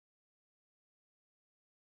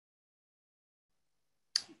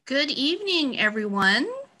Good evening, everyone.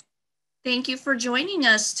 Thank you for joining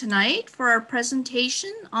us tonight for our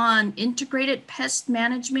presentation on integrated pest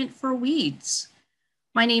management for weeds.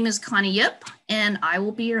 My name is Connie Yip, and I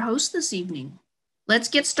will be your host this evening. Let's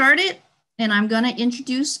get started, and I'm going to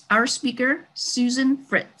introduce our speaker, Susan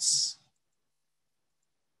Fritz.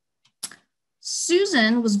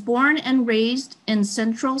 Susan was born and raised in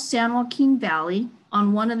central San Joaquin Valley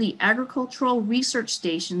on one of the agricultural research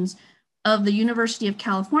stations of the University of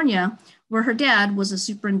California, where her dad was a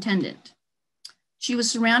superintendent. She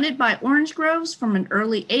was surrounded by orange groves from an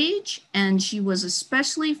early age, and she was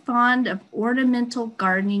especially fond of ornamental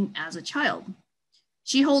gardening as a child.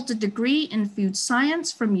 She holds a degree in food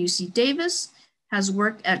science from UC Davis, has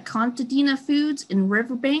worked at Contadina Foods in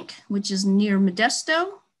Riverbank, which is near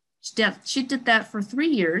Modesto. She did that for 3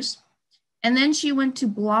 years, and then she went to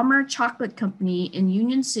Blommer Chocolate Company in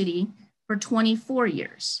Union City for 24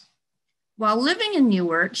 years. While living in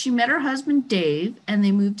Newark, she met her husband, Dave, and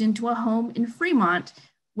they moved into a home in Fremont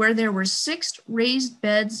where there were 6 raised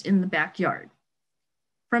beds in the backyard.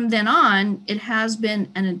 From then on, it has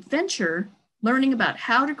been an adventure learning about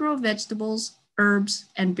how to grow vegetables, herbs,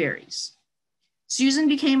 and berries. Susan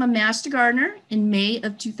became a master gardener in May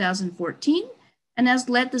of 2014 and has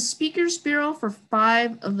led the Speakers Bureau for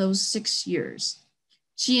 5 of those 6 years.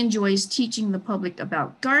 She enjoys teaching the public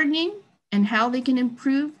about gardening and how they can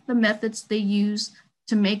improve the methods they use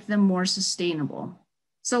to make them more sustainable.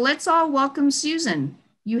 So let's all welcome Susan.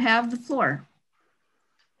 You have the floor.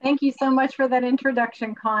 Thank you so much for that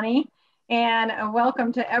introduction, Connie, and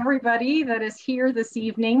welcome to everybody that is here this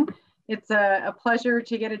evening. It's a pleasure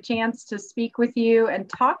to get a chance to speak with you and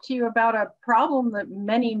talk to you about a problem that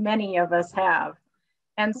many of us have.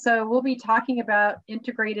 And so we'll be talking about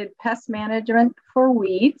integrated pest management for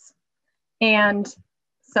weeds. And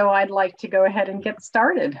so I'd like to go ahead and get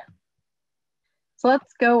started. So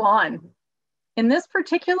let's go on. In this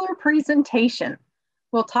particular presentation,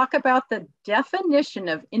 we'll talk about the definition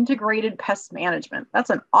of integrated pest management.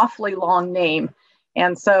 That's an awfully long name,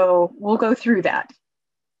 and so we'll go through that.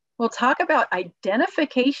 We'll talk about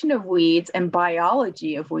identification of weeds and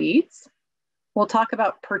biology of weeds. We'll talk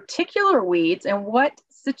about particular weeds and what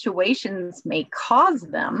situations may cause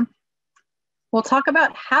them. We'll talk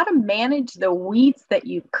about how to manage the weeds that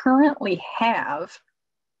you currently have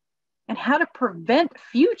and how to prevent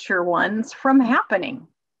future ones from happening.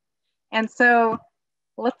 And so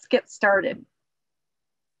let's get started.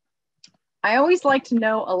 I always like to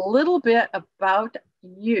know a little bit about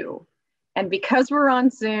you. And because we're on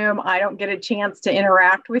Zoom, I don't get a chance to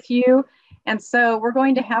interact with you. And so we're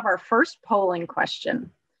going to have our first polling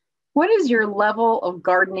question. What is your level of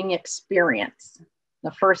gardening experience? The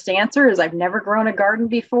first answer is I've never grown a garden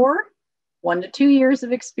before, 1 to 2 years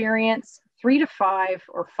of experience, 3 to 5,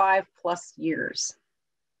 or 5+ years.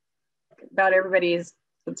 About everybody's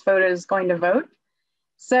vote is going to vote.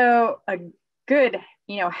 So a good,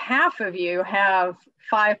 half of you have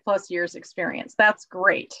 5+ years experience. That's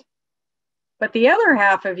great. But the other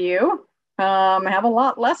half of you have a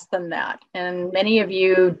lot less than that. And many of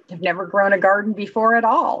you have never grown a garden before at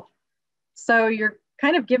all. So you're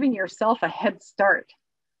kind of giving yourself a head start,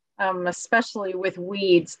 especially with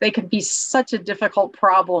weeds. They can be such a difficult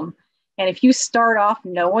problem. And if you start off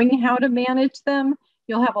knowing how to manage them,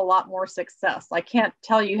 you'll have a lot more success. I can't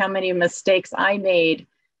tell you how many mistakes I made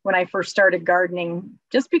when I first started gardening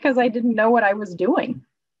just because I didn't know what I was doing.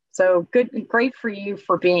 So great for you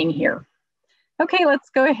for being here. Okay, let's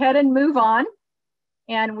go ahead and move on.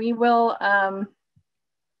 And we will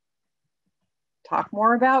talk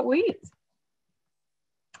more about weeds.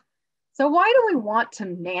 So why do we want to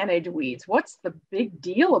manage weeds? What's the big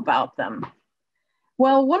deal about them?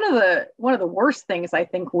 Well, one of the worst things I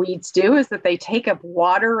think weeds do is that they take up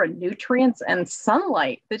water and nutrients and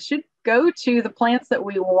sunlight that should go to the plants that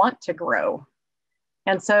we want to grow.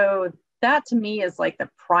 And so that to me is like the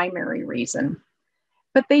primary reason.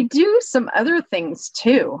 But they do some other things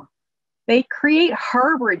too. They create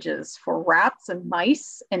harborages for rats and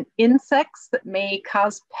mice and insects that may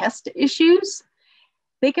cause pest issues.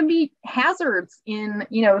 They can be hazards in,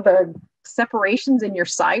 the separations in your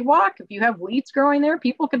sidewalk. If you have weeds growing there,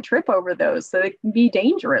 people can trip over those, so it can be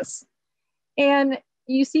dangerous. And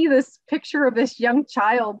you see this picture of this young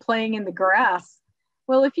child playing in the grass.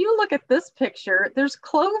 Well, if you look at this picture, there's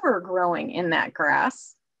clover growing in that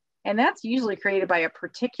grass, and that's usually created by a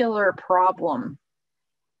particular problem.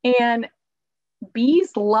 And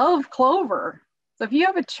bees love clover. So if you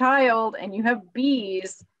have a child and you have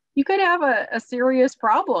bees, you could have a serious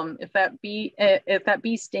problem if that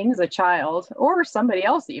bee stings a child or somebody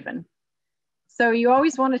else even. So you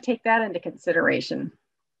always want to take that into consideration.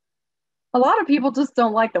 A lot of people just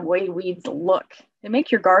don't like the way weeds look. They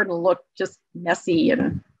make your garden look just messy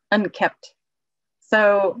and unkept.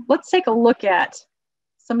 So let's take a look at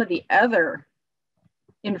some of the other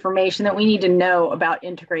information that we need to know about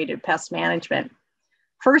integrated pest management.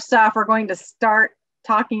 First off, we're going to start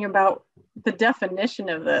talking about the definition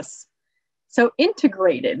of this. So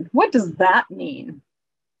integrated, what does that mean?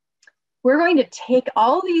 We're going to take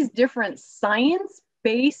all these different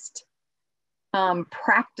science-based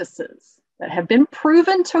practices that have been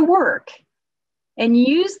proven to work and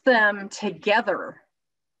use them together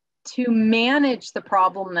to manage the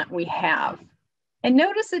problem that we have. And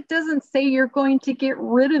notice it doesn't say you're going to get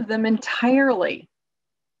rid of them entirely.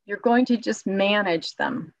 You're going to just manage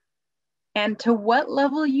them. And to what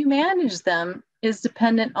level you manage them is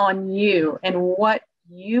dependent on you and what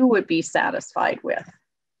you would be satisfied with.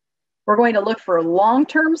 We're going to look for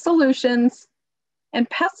long-term solutions, and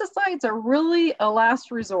pesticides are really a last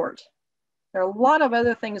resort. There are a lot of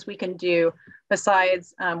other things we can do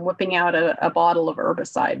besides whipping out a bottle of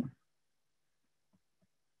herbicide.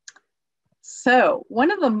 So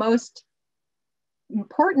one of the most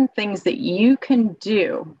important things that you can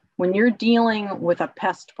do when you're dealing with a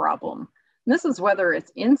pest problem, and this is whether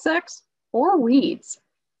it's insects or weeds,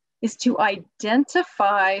 is to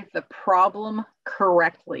identify the problem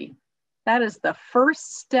correctly. That is the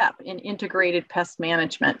first step in integrated pest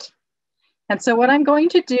management. And so what I'm going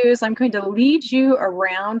to do is I'm going to lead you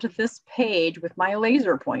around this page with my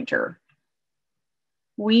laser pointer.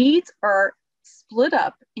 Weeds are split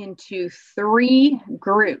up into 3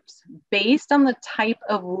 groups based on the type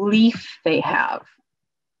of leaf they have.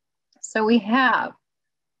 So we have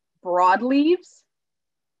broadleaves,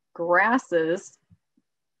 grasses,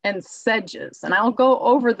 and sedges. And I'll go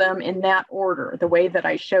over them in that order, the way that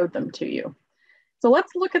I showed them to you. So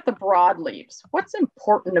let's look at the broadleaves. What's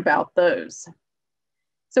important about those?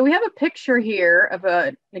 So we have a picture here of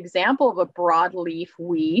an example of a broadleaf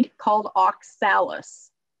weed called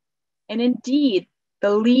oxalis. And indeed,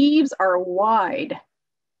 the leaves are wide,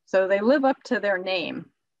 so they live up to their name.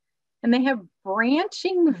 And they have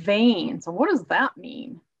branching veins. What does that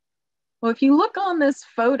mean? Well, if you look on this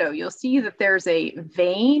photo, you'll see that there's a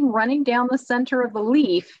vein running down the center of the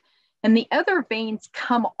leaf, and the other veins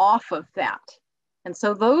come off of that. And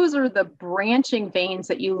so those are the branching veins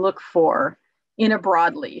that you look for in a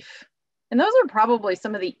broadleaf. And those are probably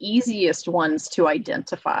some of the easiest ones to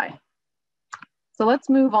identify. So let's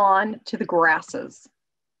move on to the grasses.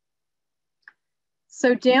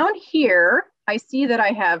 So down here, I see that I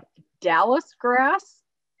have Dallas grass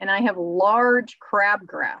and I have large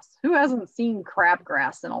crabgrass. Who hasn't seen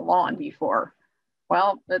crabgrass in a lawn before?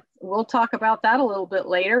 Well, we'll talk about that a little bit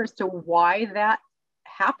later as to why that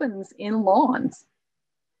happens in lawns.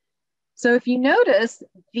 So if you notice,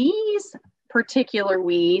 these particular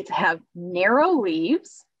weeds have narrow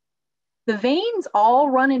leaves. The veins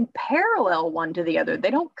all run in parallel one to the other.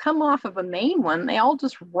 They don't come off of a main one. They all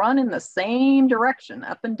just run in the same direction,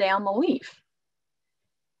 up and down the leaf.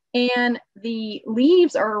 And the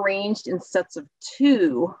leaves are arranged in sets of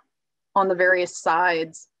 2 on the various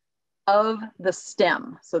sides of the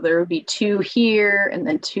stem. So there would be 2 here and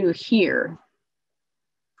then 2 here.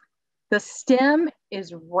 The stem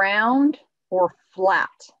is round or flat.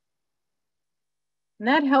 And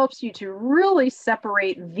that helps you to really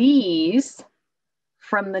separate these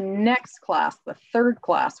from the next class, the 3rd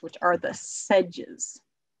class, which are the sedges.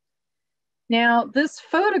 Now, this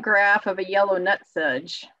photograph of a yellow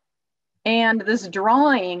nutsedge and this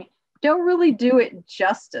drawing don't really do it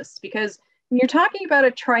justice, because when you're talking about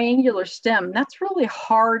a triangular stem, that's really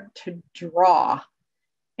hard to draw.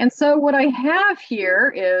 And so what I have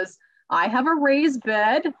here is I have a raised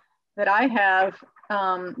bed that I have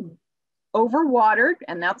overwatered,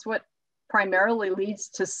 and that's what primarily leads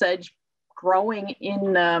to sedge growing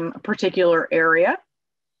in a particular area.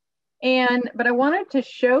 But I wanted to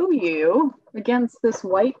show you against this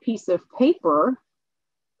white piece of paper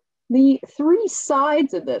the 3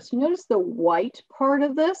 sides of this. You notice the white part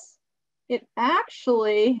of this? It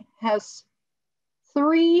actually has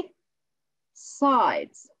 3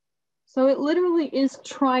 sides. So it literally is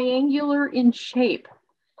triangular in shape.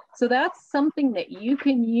 So that's something that you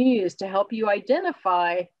can use to help you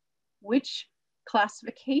identify which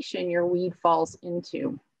classification your weed falls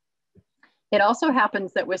into. It also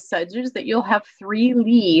happens that with sedges that you'll have 3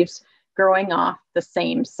 leaves growing off the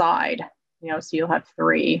same side. So you'll have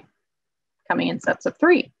 3 coming in sets of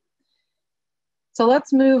 3. So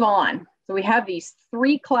let's move on. So we have these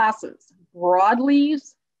 3 classes: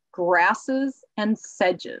 broadleaves, grasses, and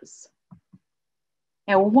sedges.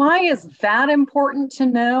 And why is that important to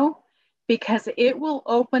know? Because it will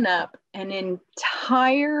open up an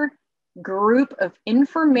entire group of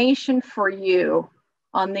information for you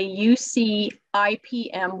on the UC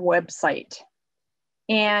IPM website.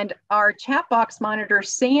 And our chat box monitor,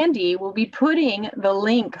 Sandy, will be putting the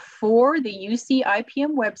link for the UC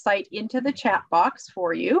IPM website into the chat box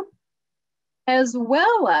for you, as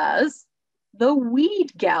well as the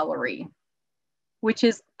weed gallery, which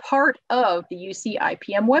is part of the UC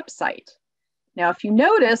IPM website. Now, if you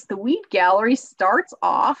notice, the weed gallery starts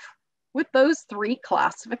off with those 3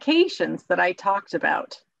 classifications that I talked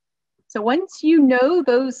about. So once you know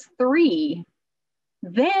those 3,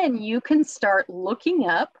 then you can start looking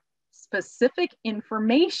up specific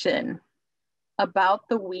information about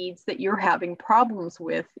the weeds that you're having problems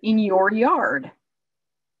with in your yard.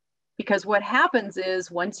 Because what happens is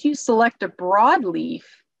once you select a broadleaf,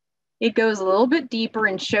 it goes a little bit deeper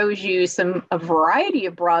and shows you a variety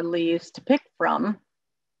of broadleaves to pick from.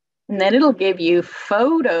 And then it'll give you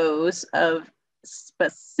photos of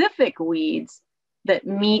specific weeds that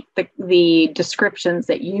meet the descriptions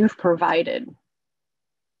that you've provided.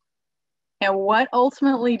 And what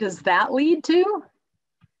ultimately does that lead to?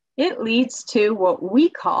 It leads to what we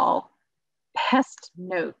call pest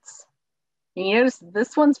notes. And you notice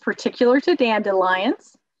this one's particular to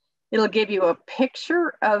dandelions. It'll give you a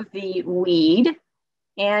picture of the weed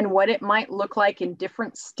and what it might look like in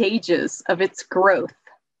different stages of its growth.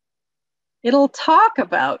 It'll talk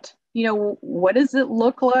about, what does it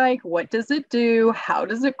look like? What does it do? How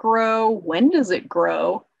does it grow? When does it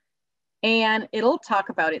grow? And it'll talk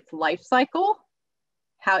about its life cycle.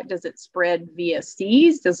 How does it spread via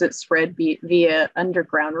seeds? Does it spread via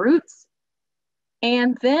underground roots?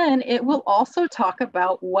 And then it will also talk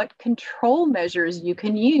about what control measures you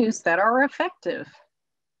can use that are effective.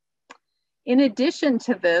 In addition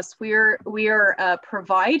to this, we are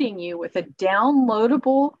providing you with a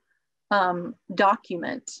downloadable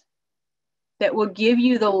document that will give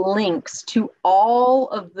you the links to all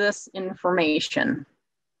of this information.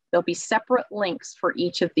 There'll be separate links for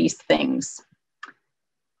each of these things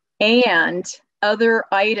and other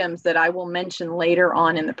items that I will mention later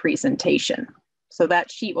on in the presentation. So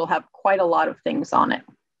that sheet will have quite a lot of things on it.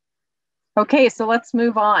 Okay, so let's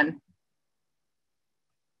move on.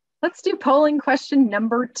 Let's do polling question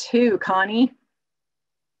number 2, Connie.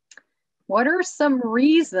 What are some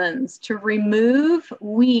reasons to remove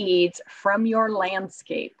weeds from your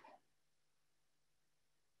landscape?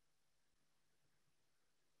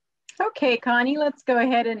 Okay, Connie, let's go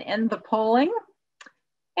ahead and end the polling.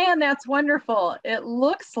 And that's wonderful. It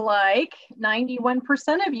looks like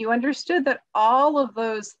 91% of you understood that all of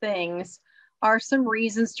those things are some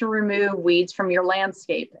reasons to remove weeds from your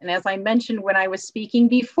landscape. And as I mentioned when I was speaking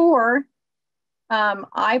before,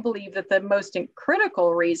 I believe that the most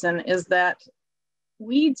critical reason is that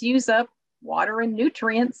weeds use up water and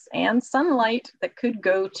nutrients and sunlight that could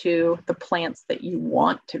go to the plants that you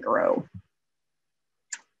want to grow.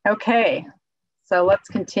 Okay, so let's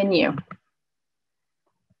continue.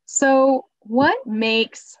 So what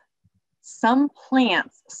makes some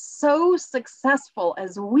plants so successful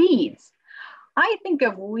as weeds? I think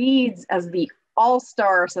of weeds as the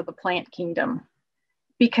all-stars of the plant kingdom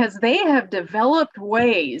because they have developed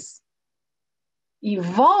ways,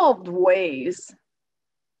 evolved ways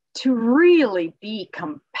to really be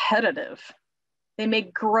competitive. They may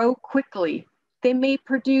grow quickly. They may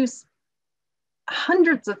produce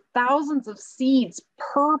hundreds of thousands of seeds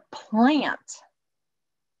per plant.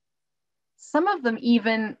 Some of them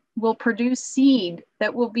even will produce seed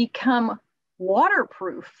that will become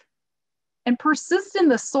waterproof and persist in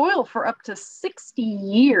the soil for up to 60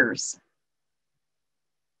 years.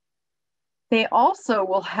 They also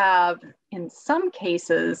will have, in some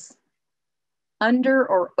cases, under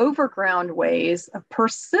or overground ways of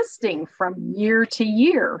persisting from year to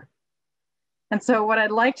year. And so what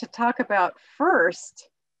I'd like to talk about first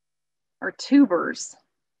are tubers.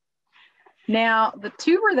 Now, the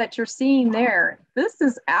tuber that you're seeing there, this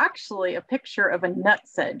is actually a picture of a nut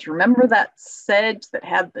sedge. Remember that sedge that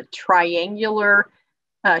had the triangular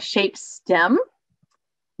shaped stem?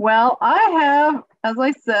 Well, I have, as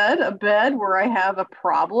I said, a bed where I have a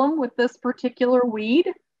problem with this particular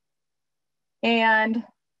weed. And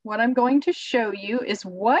what I'm going to show you is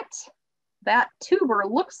what that tuber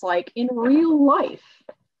looks like in real life.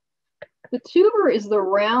 The tuber is the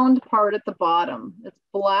round part at the bottom. It's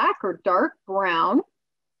black or dark brown,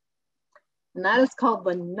 and that is called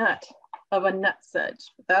the nut of a nut sedge.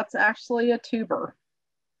 That's actually a tuber.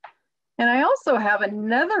 And I also have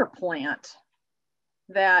another plant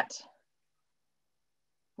that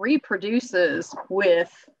reproduces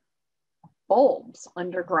with bulbs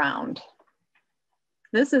underground.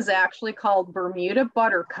 This is actually called Bermuda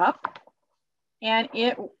buttercup. And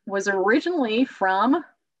it was originally from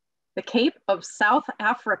the Cape of South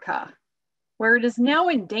Africa, where it is now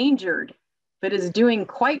endangered, but is doing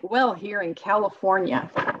quite well here in California.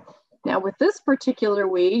 Now with this particular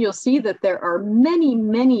weed, you'll see that there are many,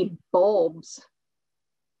 many bulbs.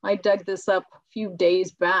 I dug this up a few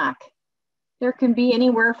days back. There can be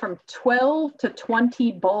anywhere from 12 to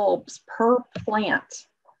 20 bulbs per plant.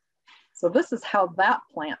 So this is how that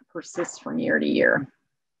plant persists from year to year.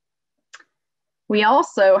 We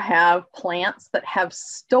also have plants that have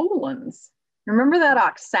stolons. Remember that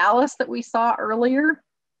oxalis that we saw earlier?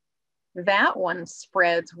 That one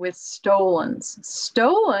spreads with stolons.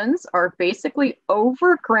 Stolons are basically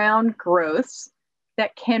overground growths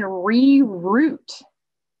that can re-root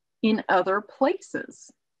in other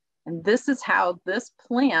places. And this is how this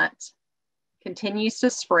plant continues to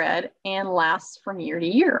spread and lasts from year to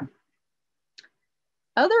year.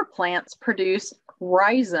 Other plants produce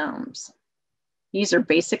rhizomes. These are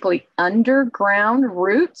basically underground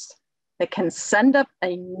roots that can send up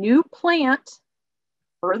a new plant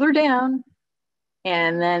further down,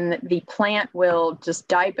 and then the plant will just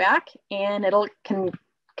die back and it'll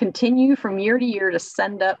continue from year to year to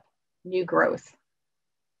send up new growth.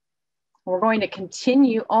 We're going to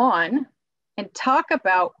continue on and talk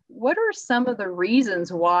about what are some of the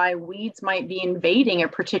reasons why weeds might be invading a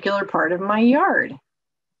particular part of my yard.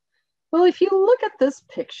 Well, if you look at this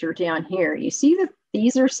picture down here, you see that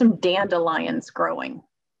these are some dandelions growing.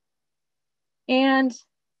 And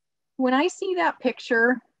when I see that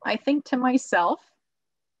picture, I think to myself,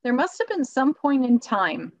 there must have been some point in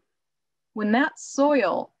time when that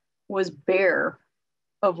soil was bare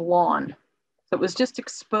of lawn. So it was just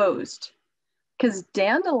exposed, because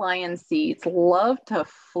dandelion seeds love to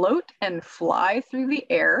float and fly through the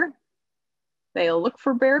air. They'll look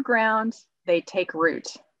for bare ground, they take root.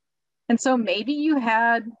 And so maybe you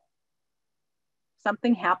had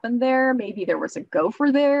something happen there. Maybe there was a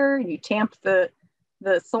gopher there. You tamped the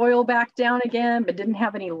soil back down again, but didn't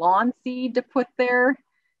have any lawn seed to put there.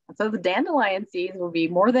 And so the dandelion seeds will be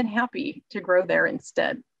more than happy to grow there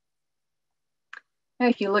instead. Now,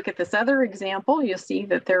 if you look at this other example, you'll see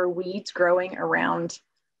that there are weeds growing around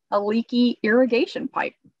a leaky irrigation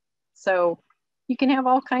pipe. So you can have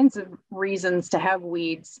all kinds of reasons to have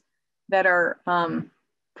weeds that are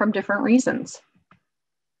from different reasons.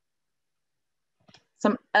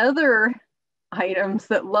 Some other items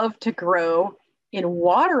that love to grow in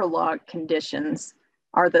waterlogged conditions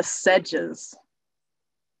are the sedges.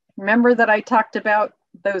 Remember that I talked about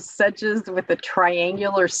those sedges with the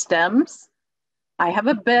triangular stems? I have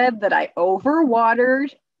a bed that I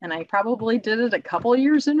overwatered, and I probably did it a couple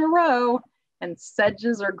years in a row, and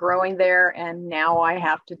sedges are growing there, and now I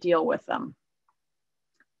have to deal with them.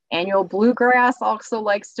 Annual bluegrass also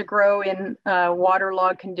likes to grow in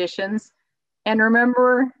waterlogged conditions. And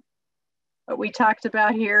remember what we talked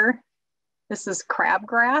about here? This is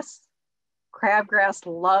crabgrass. Crabgrass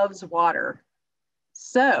loves water.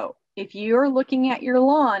 So if you're looking at your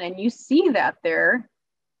lawn and you see that there,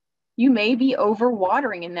 you may be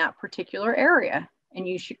overwatering in that particular area, and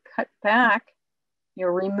you should cut back, you'll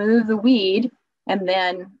remove the weed, and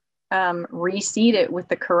then reseed it with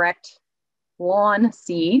the correct lawn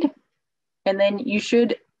seed, and then you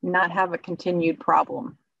should not have a continued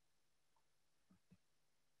problem.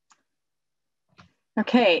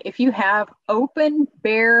 Okay, if you have open,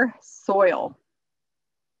 bare soil,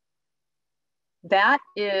 that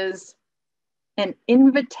is an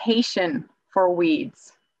invitation for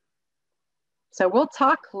weeds. So we'll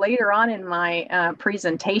talk later on in my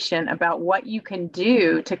presentation about what you can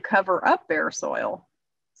do to cover up bare soil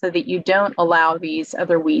so that you don't allow these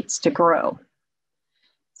other weeds to grow.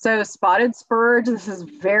 So spotted spurge, this is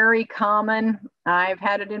very common. I've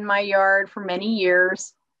had it in my yard for many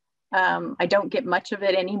years. I don't get much of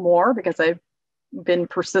it anymore because I've been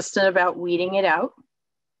persistent about weeding it out.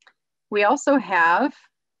 We also have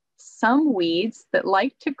some weeds that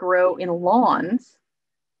like to grow in lawns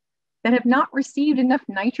that have not received enough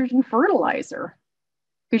nitrogen fertilizer,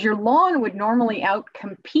 because your lawn would normally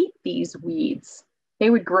outcompete these weeds. They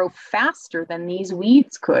would grow faster than these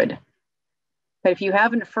weeds could. But if you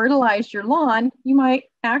haven't fertilized your lawn, you might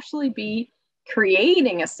actually be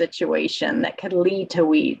creating a situation that could lead to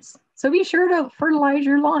weeds. So be sure to fertilize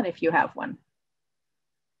your lawn if you have one.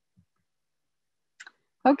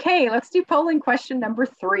 Okay, let's do polling question number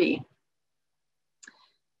 3.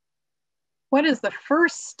 What is the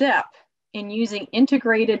first step in using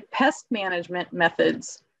integrated pest management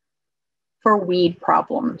methods for weed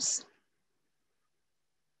problems?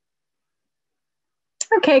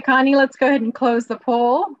 Okay, Connie, let's go ahead and close the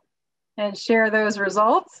poll and share those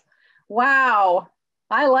results. Wow,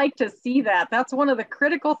 I like to see that. That's one of the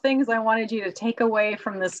critical things I wanted you to take away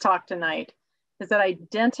from this talk tonight, is that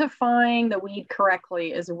identifying the weed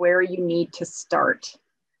correctly is where you need to start.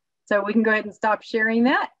 So we can go ahead and stop sharing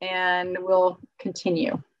that and we'll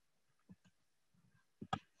continue.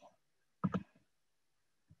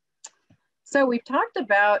 So we've talked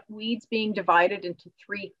about weeds being divided into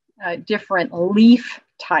three different leaf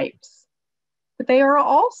types, but they are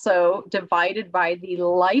also divided by the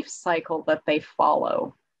life cycle that they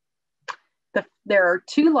follow. There are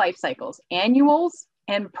two life cycles, annuals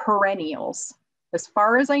and perennials. As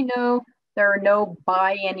far as I know, there are no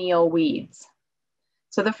biennial weeds.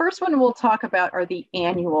 So the first one we'll talk about are the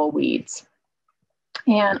annual weeds.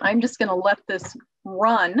 And I'm just going to let this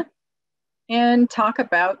run and talk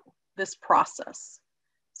about this process.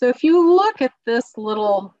 So if you look at this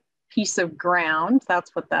little piece of ground,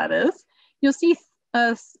 that's what that is. You'll see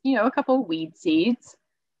a couple of weed seeds,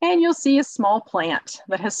 and you'll see a small plant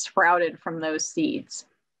that has sprouted from those seeds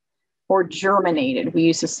or germinated. We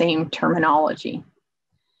use the same terminology.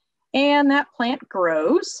 And that plant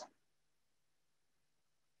grows,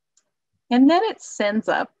 and then it sends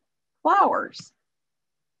up flowers.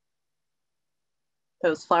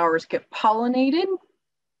 Those flowers get pollinated.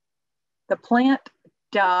 The plant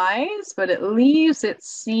dies, but it leaves its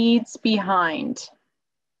seeds behind.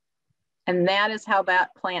 And that is how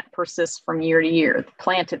that plant persists from year to year. The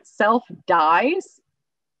plant itself dies,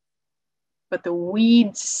 but the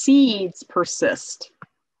weed seeds persist.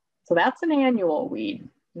 So that's an annual weed.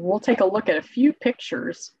 We'll take a look at a few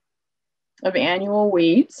pictures of annual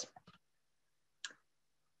weeds.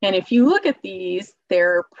 And if you look at these,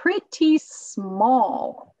 they're pretty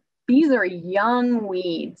small. These are young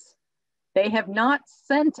weeds. They have not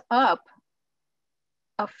sent up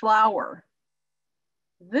a flower.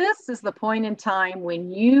 This is the point in time when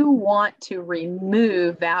you want to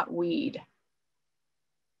remove that weed.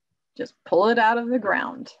 Just pull it out of the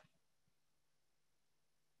ground.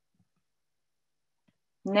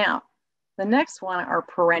 Now, the next one are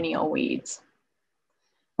perennial weeds.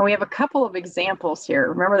 And we have a couple of examples here.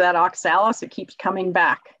 Remember that oxalis? It keeps coming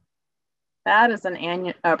back. That is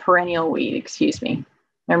a perennial weed, excuse me.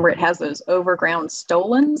 Remember, it has those overground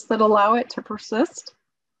stolons that allow it to persist.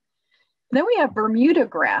 Then we have Bermuda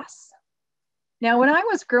grass. Now, when I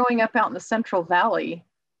was growing up out in the Central Valley,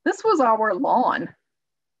 this was our lawn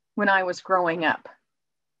when I was growing up.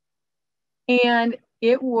 And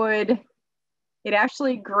it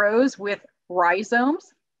actually grows with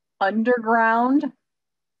rhizomes, underground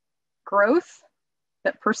growth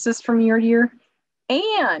that persists from year to year,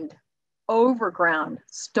 and overground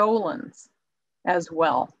stolons as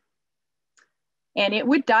well. And it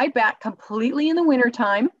would die back completely in the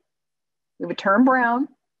wintertime. It would turn brown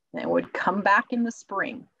and it would come back in the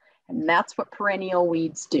spring. And that's what perennial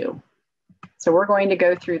weeds do. So we're going to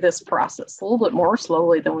go through this process a little bit more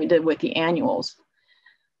slowly than we did with the annuals.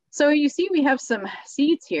 So you see we have some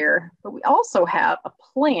seeds here, but we also have a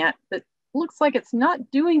plant that looks like it's not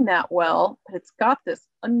doing that well, but it's got this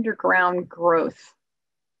underground growth.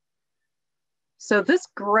 So this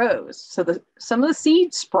grows. So some of the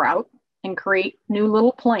seeds sprout and create new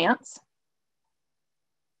little plants.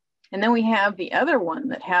 And then we have the other one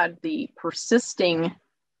that had the persisting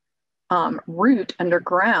root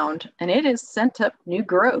underground, and it has sent up new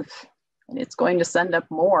growth, and it's going to send up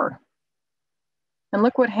more. And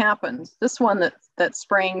look what happens. This one that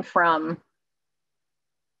sprang from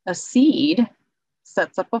a seed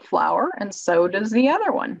sets up a flower, and so does the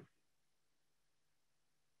other one.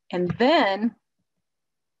 And then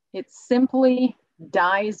it simply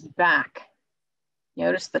dies back.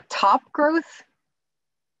 Notice the top growth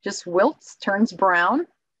just wilts, turns brown,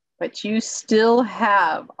 but you still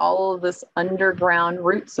have all of this underground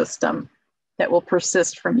root system that will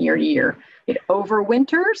persist from year to year. It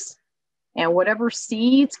overwinters, and whatever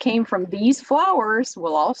seeds came from these flowers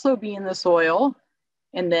will also be in the soil,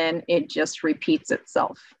 and then it just repeats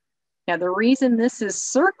itself. Now, the reason this is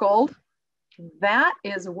circled, that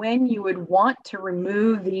is when you would want to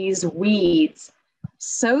remove these weeds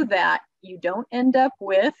so that you don't end up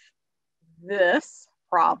with this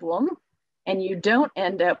problem and you don't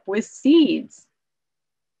end up with seeds.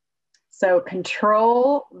 So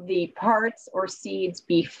control the parts or seeds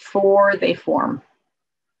before they form.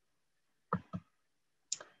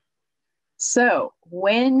 So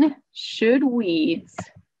when should weeds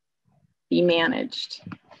be managed?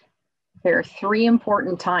 There are three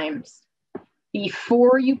important times.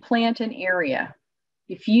 Before you plant an area,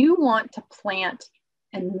 if you want to plant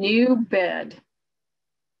a new bed,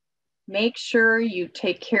 make sure you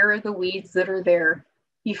take care of the weeds that are there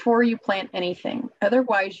before you plant anything.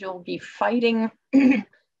 Otherwise, you'll be fighting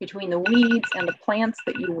between the weeds and the plants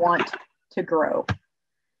that you want to grow.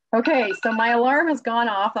 Okay, so my alarm has gone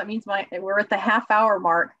off. That means we're at the half-hour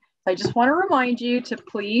mark. So I just want to remind you to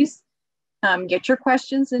please get your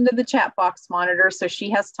questions into the chat box monitor so she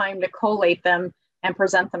has time to collate them and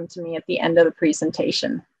present them to me at the end of the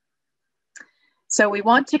presentation. So we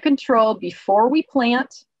want to control before we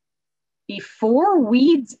plant, before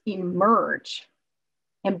weeds emerge,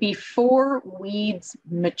 and before weeds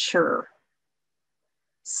mature.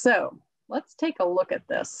 So let's take a look at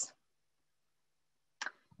this.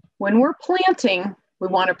 When we're planting, we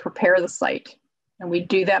want to prepare the site, and we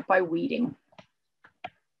do that by weeding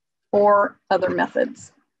or other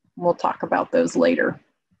methods. We'll talk about those later.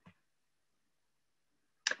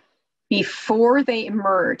 Before they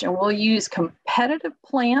emerge, and we'll use competitive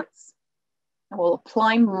plants, and we'll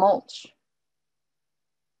apply mulch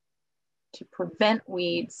to prevent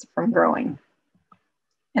weeds from growing.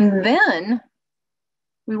 And then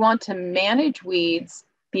we want to manage weeds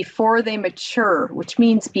before they mature, which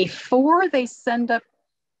means before they send up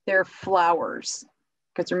their flowers.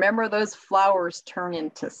 Because remember, those flowers turn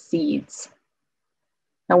into seeds.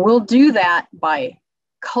 And we'll do that by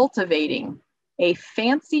cultivating, a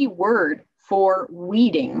fancy word for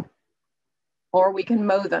weeding, or we can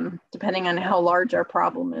mow them, depending on how large our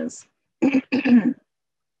problem is.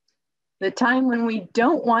 The time when we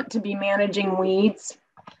don't want to be managing weeds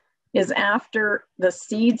is after the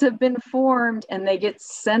seeds have been formed and they get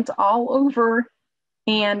sent all over,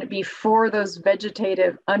 and before those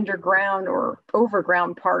vegetative underground or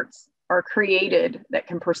overground parts are created that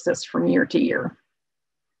can persist from year to year.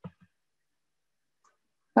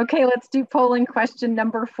 Okay, let's do polling question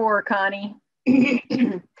number 4, Connie.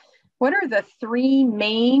 What are the 3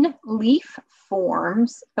 main leaf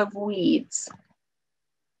forms of weeds?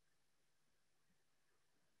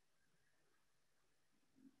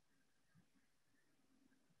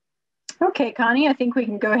 Okay, Connie, I think we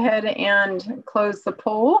can go ahead and close the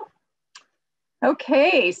poll.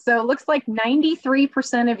 Okay, so it looks like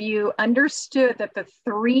 93% of you understood that the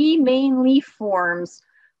 3 main leaf forms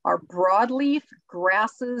are broadleaf,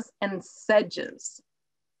 grasses, and sedges.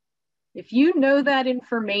 If you know that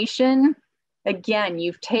information, again,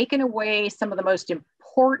 you've taken away some of the most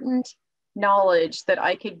important knowledge that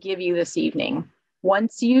I could give you this evening.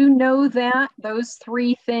 Once you know that, those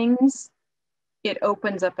 3 things, it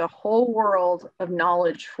opens up a whole world of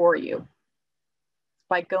knowledge for you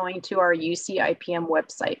by going to our UCIPM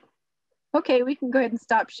website. Okay, we can go ahead and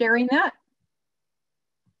stop sharing that.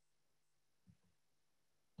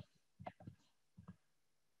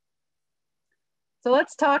 So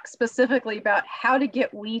let's talk specifically about how to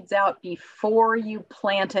get weeds out before you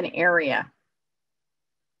plant an area.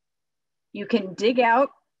 You can dig out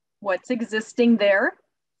what's existing there.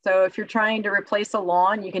 So if you're trying to replace a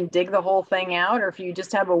lawn, you can dig the whole thing out, or if you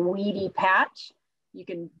just have a weedy patch, you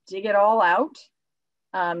can dig it all out.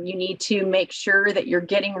 You need to make sure that you're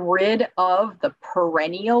getting rid of the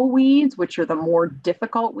perennial weeds, which are the more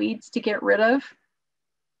difficult weeds to get rid of.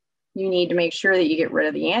 You need to make sure that you get rid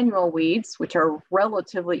of the annual weeds, which are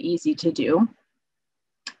relatively easy to do.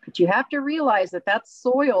 But you have to realize that that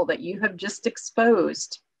soil that you have just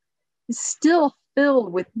exposed is still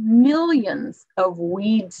filled with millions of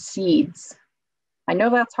weed seeds. I know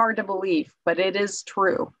that's hard to believe, but it is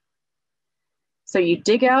true. So you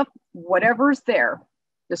dig out whatever's there,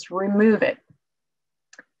 just remove it.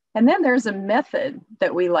 And then there's a method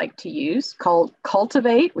that we like to use called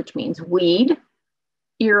cultivate, which means weed,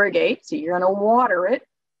 irrigate, so you're going to water it,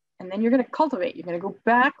 and then you're going to cultivate. You're going to go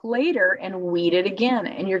back later and weed it again,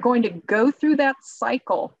 and you're going to go through that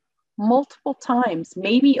cycle multiple times,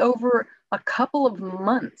 maybe over a couple of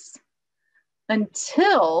months,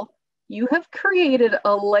 until you have created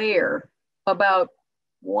a layer about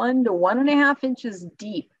 1 to 1.5 inches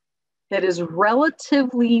deep that is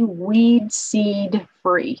relatively weed seed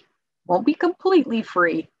free. Won't be completely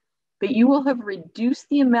free, but you will have reduced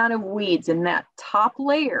the amount of weeds in that top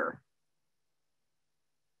layer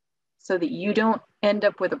so that you don't end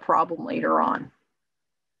up with a problem later on.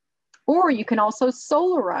 Or you can also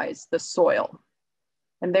solarize the soil.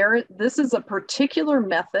 And this is a particular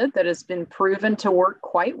method that has been proven to work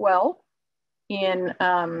quite well in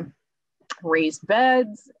raised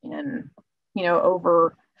beds and,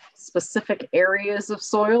 over specific areas of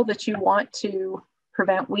soil that you want to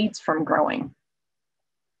prevent weeds from growing.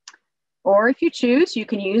 Or if you choose, you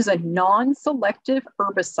can use a non-selective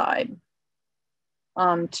herbicide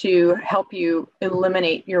to help you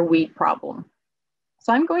eliminate your weed problem.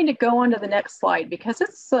 So I'm going to go on to the next slide because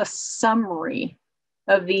it's a summary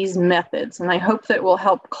of these methods, and I hope that will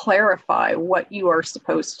help clarify what you are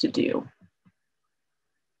supposed to do.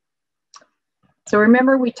 So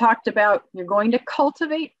remember, we talked about you're going to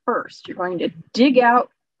cultivate first. You're going to dig out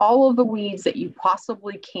all of the weeds that you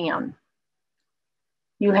possibly can.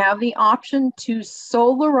 You have the option to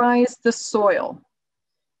solarize the soil.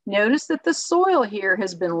 Notice that the soil here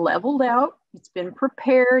has been leveled out. It's been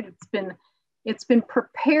prepared. It's been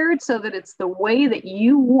prepared so that it's the way that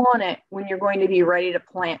you want it when you're going to be ready to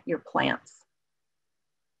plant your plants.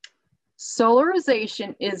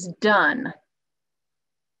 Solarization is done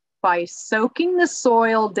by soaking the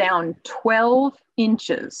soil down 12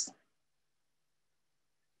 inches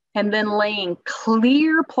and then laying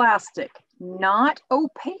clear plastic, not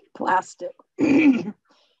opaque plastic.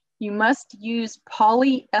 You must use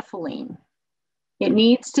polyethylene. It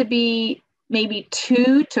needs to be maybe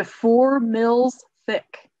 2 to 4 mils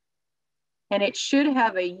thick, and it should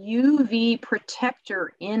have a UV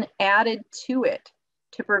protector added to it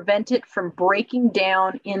to prevent it from breaking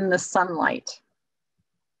down in the sunlight.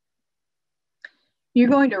 You're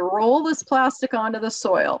going to roll this plastic onto the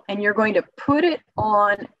soil, and you're going to put it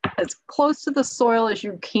on as close to the soil as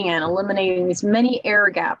you can, eliminating as many air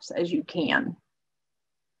gaps as you can.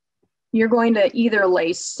 You're going to either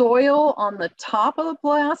lay soil on the top of the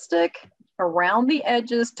plastic around the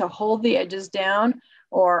edges to hold the edges down,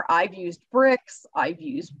 or I've used bricks, I've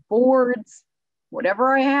used boards,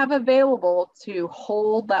 whatever I have available to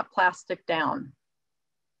hold that plastic down.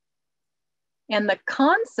 And the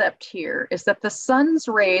concept here is that the sun's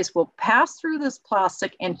rays will pass through this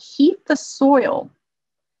plastic and heat the soil,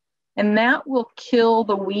 and that will kill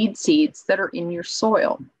the weed seeds that are in your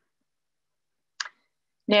soil.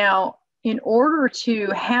 Now, in order to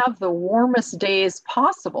have the warmest days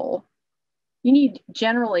possible, you need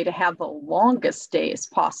generally to have the longest days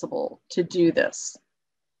possible to do this.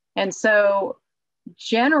 And so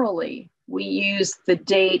generally, we use the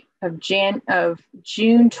date of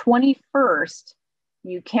June 21st.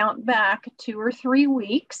 You count back 2 or 3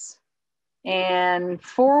 weeks and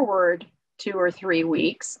forward 2 or 3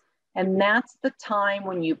 weeks. And that's the time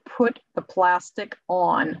when you put the plastic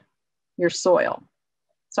on your soil.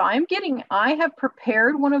 So I have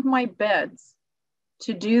prepared one of my beds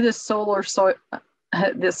to do this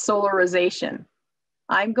solarization.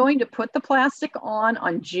 I'm going to put the plastic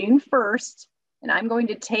on June 1st, and I'm going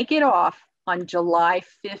to take it off on July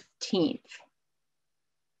 15th.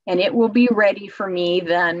 And it will be ready for me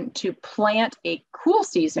then to plant a cool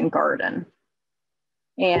season garden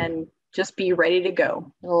and just be ready to go.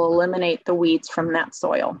 It'll eliminate the weeds from that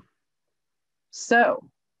soil. So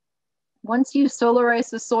once you solarize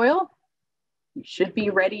the soil, you should be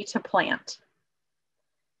ready to plant.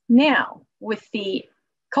 Now, with the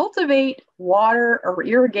cultivate, water, or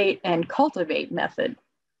irrigate and cultivate method,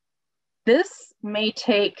 this may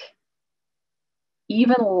take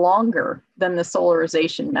even longer than the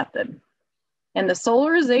solarization method. And the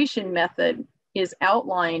solarization method is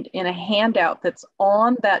outlined in a handout that's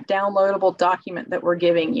on that downloadable document that we're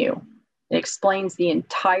giving you. It explains the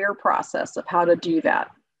entire process of how to do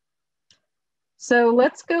that. So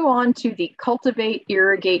let's go on to the cultivate,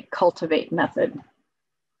 irrigate, cultivate method.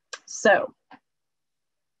 So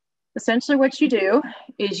essentially what you do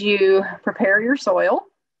is you prepare your soil,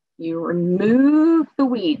 you remove the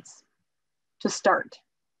weeds to start.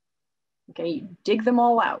 Okay, you dig them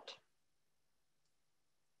all out.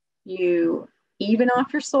 You even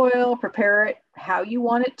off your soil, prepare it how you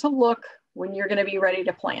want it to look when you're going to be ready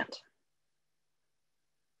to plant.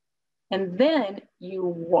 And then you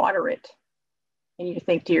water it. And you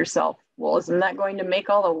think to yourself, well, isn't that going to make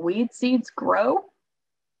all the weed seeds grow?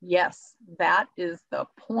 Yes, that is the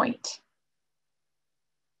point.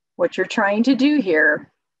 What you're trying to do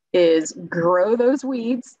here is grow those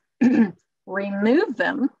weeds, remove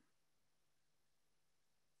them,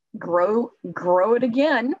 grow it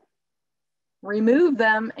again, remove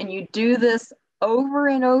them, and you do this over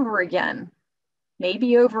and over again,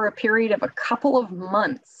 maybe over a period of a couple of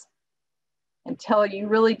months until you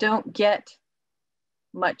really don't get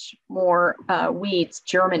much more weeds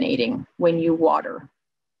germinating when you water.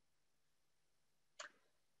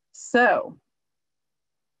 So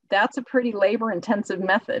that's a pretty labor-intensive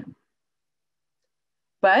method,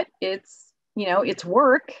 but it's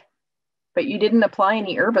work, but you didn't apply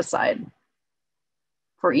any herbicide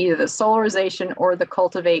for either the solarization or the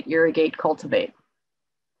cultivate, irrigate, cultivate.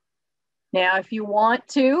 Now, if you want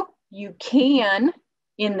to, you can,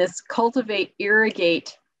 in this cultivate,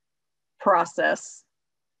 irrigate process,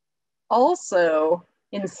 also,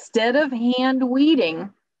 instead of hand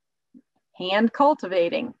weeding, hand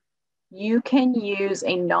cultivating, you can use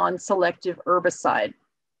a non-selective herbicide.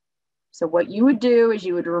 So what you would do is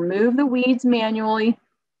you would remove the weeds manually,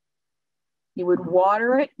 you would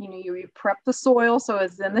water it, you prep the soil so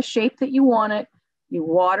it's in the shape that you want it, You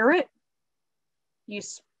water it,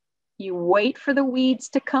 you wait for the weeds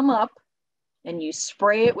to come up, and you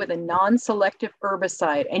spray it with a non-selective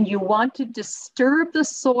herbicide. And you want to disturb the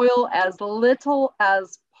soil as little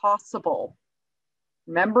as possible.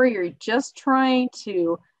 Remember, you're just trying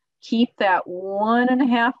to keep that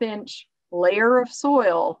 1.5 inch layer of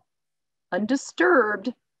soil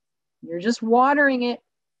undisturbed. You're just watering it,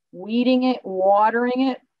 weeding it, watering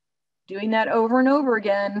it, doing that over and over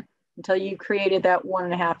again until you created that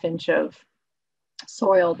 1.5 inch of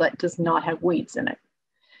soil that does not have weeds in it.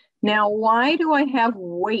 Now, why do I have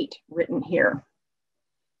wait written here?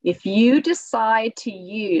 If you decide to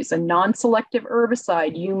use a non-selective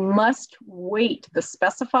herbicide, you must wait the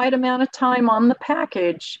specified amount of time on the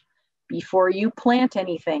package before you plant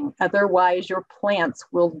anything. Otherwise, your plants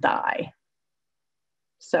will die.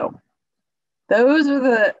 So those are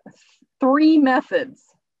the 3 methods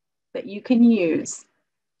that you can use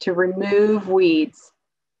to remove weeds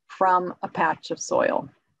from a patch of soil.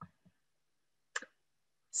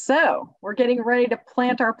 So we're getting ready to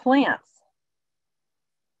plant our plants.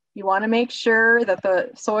 You want to make sure that the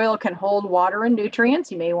soil can hold water and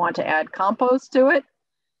nutrients. You may want to add compost to it.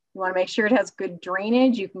 You want to make sure it has good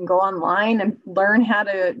drainage. You can go online and learn how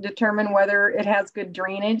to determine whether it has good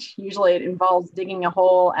drainage. Usually it involves digging a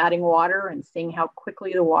hole, adding water, and seeing how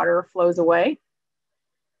quickly the water flows away.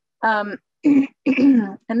 And then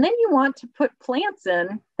you want to put plants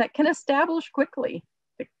in that can establish quickly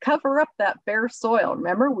to cover up that bare soil.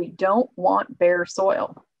 Remember, we don't want bare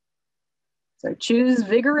soil. So choose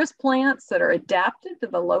vigorous plants that are adapted to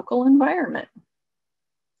the local environment,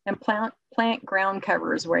 and plant ground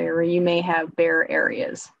covers where you may have bare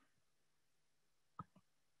areas.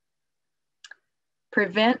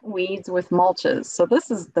 Prevent weeds with mulches. So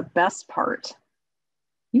this is the best part.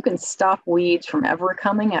 You can stop weeds from ever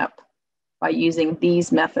coming up by using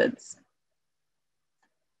these methods.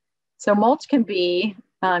 So mulch can be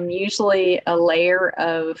usually a layer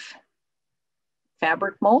of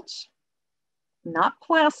fabric mulch, not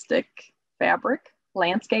plastic, fabric,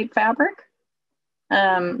 landscape fabric.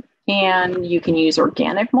 And you can use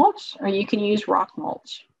organic mulch, or you can use rock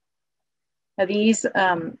mulch. Now these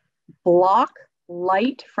block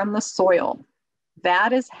light from the soil.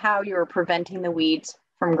 That is how you're preventing the weeds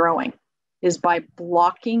from growing, is by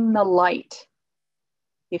blocking the light.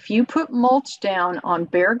 If you put mulch down on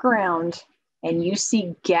bare ground and you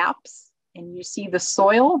see gaps and you see the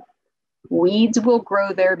soil, weeds will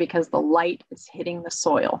grow there because the light is hitting the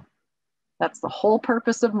soil. That's the whole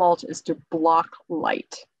purpose of mulch, is to block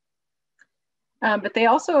light. But they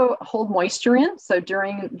also hold moisture in. So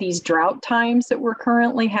during these drought times that we're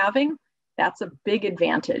currently having, that's a big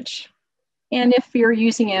advantage. And if you're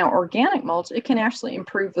using an organic mulch, it can actually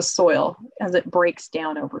improve the soil as it breaks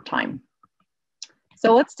down over time.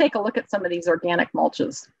 So let's take a look at some of these organic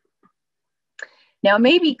mulches. Now, it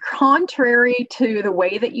may be contrary to the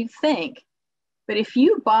way that you think, but if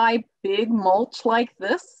you buy big mulch like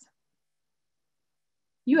this,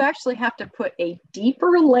 you actually have to put a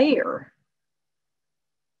deeper layer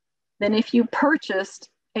than if you purchased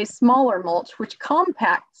a smaller mulch, which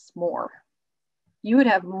compacts more. You would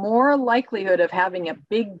have more likelihood of having a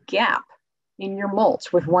big gap in your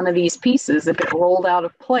mulch with one of these pieces if it rolled out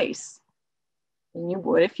of place than you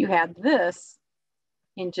would if you had this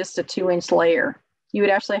in just a 2-inch layer. You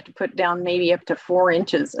would actually have to put down maybe up to 4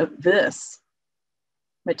 inches of this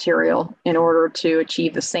material in order to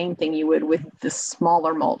achieve the same thing you would with this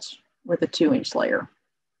smaller mulch with a 2-inch layer.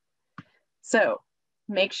 So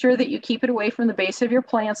make sure that you keep it away from the base of your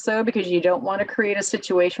plants though, because you don't want to create a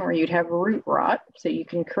situation where you'd have root rot. So you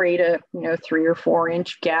can create a 3 or 4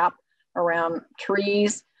 inch gap around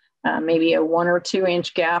trees, maybe a 1 or 2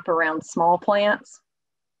 inch gap around small plants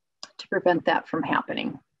to prevent that from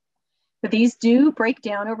happening. But these do break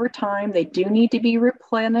down over time. They do need to be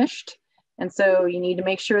replenished. And so you need to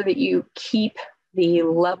make sure that you keep the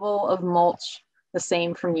level of mulch the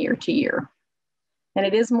same from year to year. And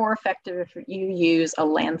it is more effective if you use a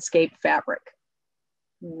landscape fabric,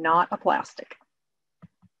 not a plastic.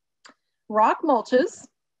 Rock mulches,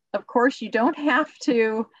 of course, you don't have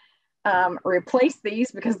to replace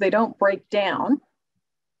these because they don't break down,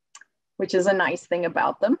 which is a nice thing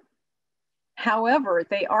about them. However,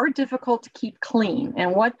 they are difficult to keep clean.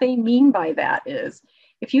 And what they mean by that is,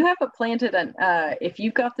 if you have if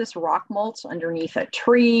you've got this rock mulch underneath a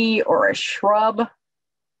tree or a shrub,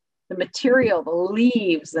 the material, the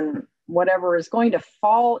leaves and whatever is going to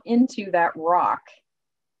fall into that rock,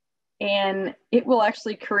 and it will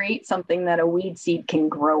actually create something that a weed seed can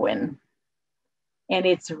grow in. And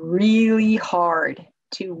it's really hard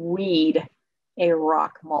to weed a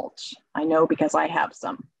rock mulch. I know because I have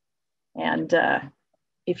some. And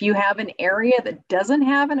If you have an area that doesn't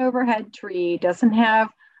have an overhead tree, doesn't have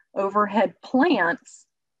overhead plants,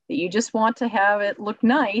 that you just want to have it look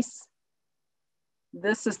nice,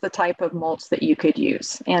 this is the type of mulch that you could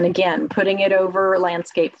use. And again, putting it over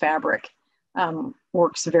landscape fabric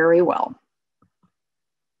works very well.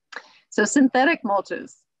 So synthetic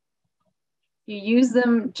mulches, you use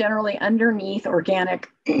them generally underneath organic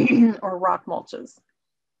or rock mulches.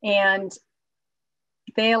 And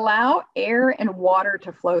they allow air and water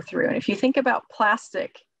to flow through. And if you think about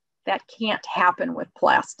plastic, that can't happen with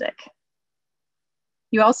plastic.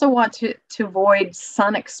 You also want to avoid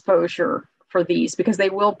sun exposure for these because they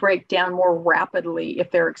will break down more rapidly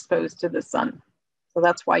if they're exposed to the sun. So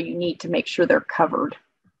that's why you need to make sure they're covered.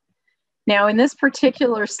 Now in this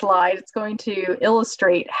particular slide, it's going to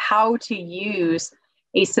illustrate how to use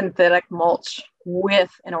a synthetic mulch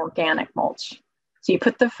with an organic mulch. So you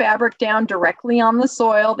put the fabric down directly on the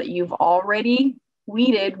soil that you've already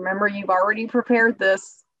weeded. Remember, you've already prepared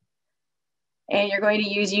this. And you're going to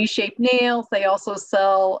use U-shaped nails. They also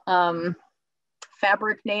sell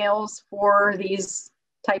fabric nails for these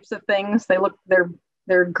types of things.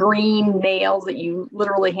 They're green nails that you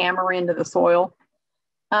literally hammer into the soil.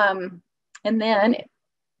 And then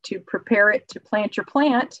to prepare it to plant your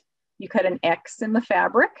plant, you cut an X in the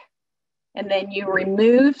fabric, and then you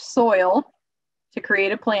remove soil to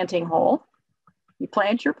create a planting hole. You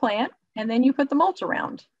plant your plant, and then you put the mulch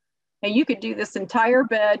around. And you could do this entire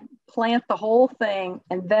bed, plant the whole thing,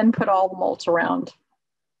 and then put all the mulch around.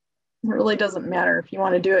 It really doesn't matter if you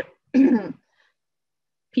want to do it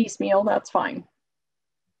piecemeal, that's fine.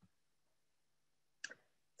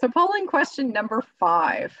 So polling question number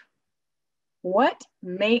 5. What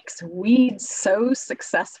makes weeds so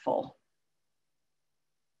successful?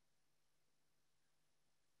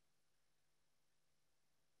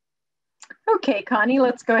 Okay, Connie,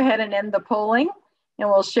 let's go ahead and end the polling and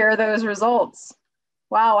we'll share those results.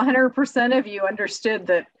 Wow, 100% of you understood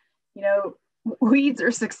that, you know, weeds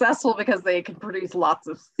are successful because they can produce lots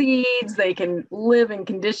of seeds, they can live in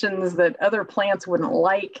conditions that other plants wouldn't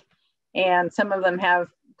like, and some of them have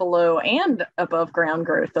below and above ground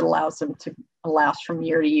growth that allows them to last from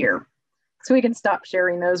year to year. So we can stop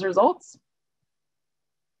sharing those results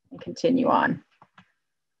and continue on.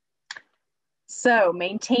 So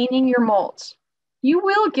maintaining your mulch. You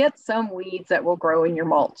will get some weeds that will grow in your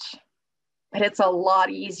mulch, but it's a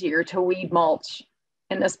lot easier to weed mulch.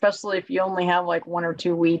 And especially if you only have like 1 or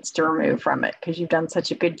 2 weeds to remove from it, because you've done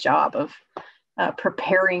such a good job of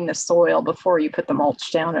preparing the soil before you put the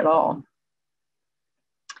mulch down at all.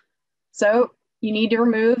 So you need to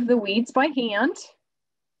remove the weeds by hand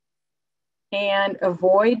and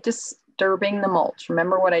avoid disturbing the mulch.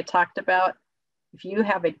 Remember what I talked about? If you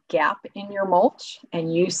have a gap in your mulch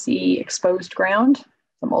and you see exposed ground,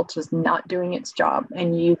 the mulch is not doing its job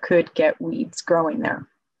and you could get weeds growing there.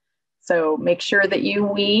 So make sure that you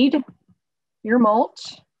weed your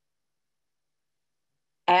mulch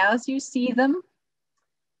as you see them.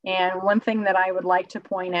 And one thing that I would like to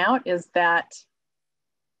point out is that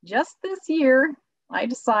just this year, I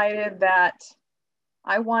decided that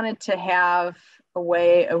I wanted to have a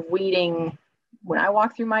way of weeding. When I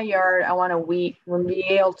walk through my yard, I want to be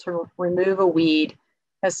able to remove a weed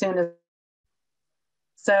as soon as.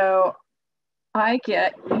 So I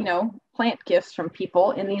get, you know, plant gifts from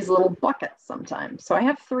people in these little buckets sometimes. So I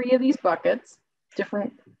have 3 of these buckets,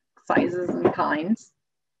 different sizes and kinds.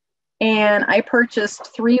 And I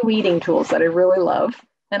purchased 3 weeding tools that I really love.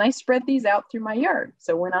 And I spread these out through my yard.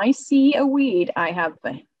 So when I see a weed, I have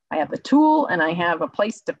the tool and I have a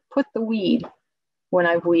place to put the weed when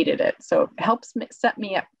I've weeded it. So it helps set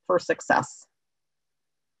me up for success.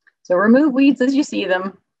 So remove weeds as you see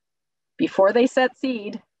them before they set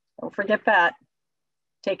seed. Don't forget that.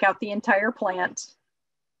 Take out the entire plant.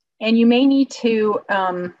 And you may need to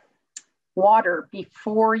water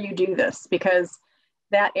before you do this because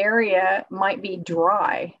that area might be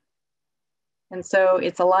dry. And so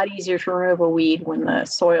it's a lot easier to remove a weed when the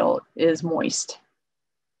soil is moist.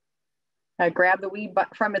 Grab the weed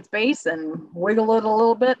from its base and wiggle it a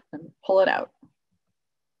little bit and pull it out.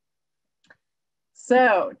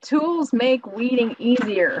 So tools make weeding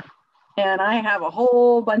easier. And I have a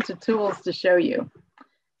whole bunch of tools to show you.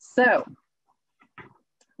 So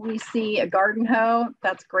we see a garden hoe.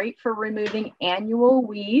 That's great for removing annual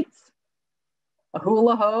weeds. A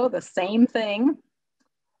hula hoe, the same thing.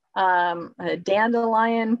 A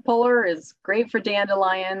dandelion puller is great for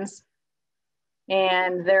dandelions.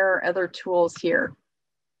 And there are other tools here.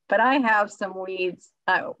 But I have some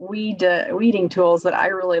weeding tools that I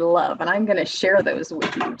really love, and I'm going to share those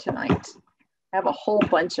with you tonight. I have a whole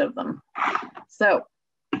bunch of them. So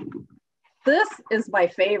This is my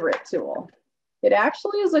favorite tool. It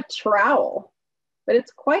actually is a trowel, but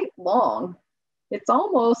it's quite long. It's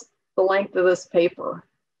almost the length of this paper.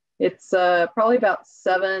 It's probably about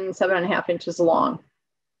 7.5 inches long,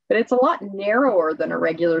 but it's a lot narrower than a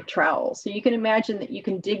regular trowel. So you can imagine that you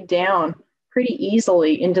can dig down pretty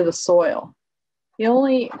easily into the soil. The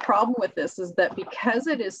only problem with this is that because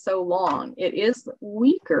it is so long, it is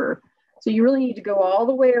weaker. So you really need to go all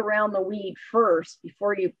the way around the weed first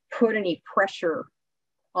before you put any pressure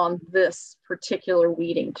on this particular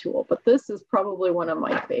weeding tool. But this is probably one of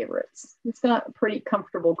my favorites. It's got a pretty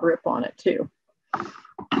comfortable grip on it too.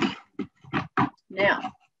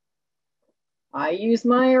 Now, I use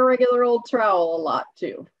my regular old trowel a lot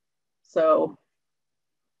too. So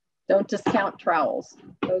don't discount trowels.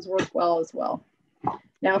 Those work well as well.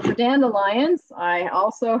 Now for dandelions, I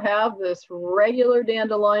also have this regular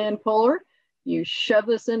dandelion puller. You shove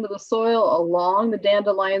this into the soil along the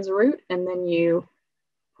dandelion's root, and then you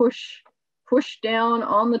push down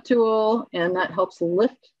on the tool, and that helps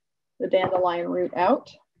lift the dandelion root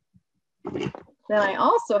out. Then I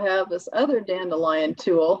also have this other dandelion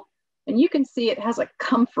tool, and you can see it has a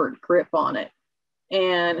comfort grip on it.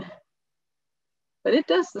 But it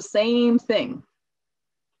does the same thing.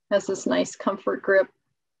 It has this nice comfort grip.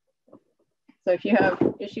 So if you have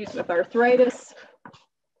issues with arthritis,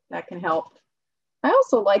 that can help. I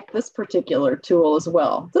also like this particular tool as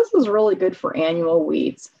well. This is really good for annual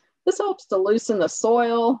weeds. This helps to loosen the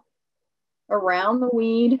soil around the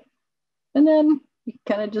weed, and then you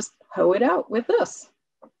kind of just hoe it out with this.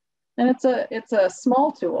 And it's a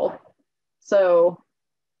small tool. So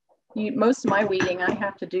most of my weeding I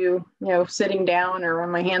have to do, sitting down or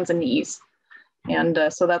on my hands and knees. And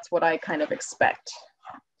so that's what I kind of expect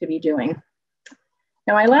to be doing.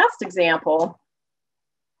 Now, my last example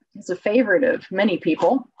is a favorite of many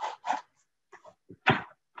people.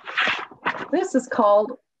 This is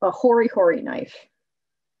called a hori-hori knife.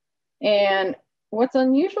 And what's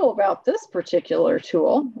unusual about this particular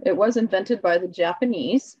tool, it was invented by the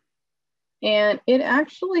Japanese, and it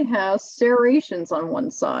actually has serrations on one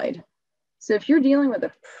side. So if you're dealing with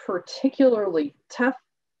a particularly tough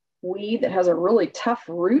weed that has a really tough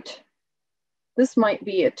root, this might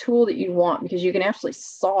be a tool that you want because you can actually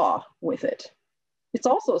saw with it. It's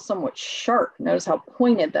also somewhat sharp. Notice how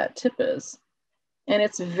pointed that tip is. And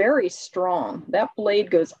it's very strong. That blade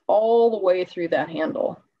goes all the way through that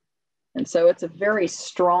handle. And so it's a very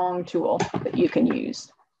strong tool that you can use.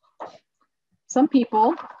 Some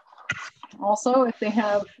people also, if they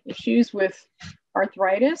have issues with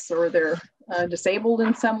arthritis or they're disabled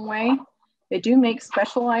in some way, they do make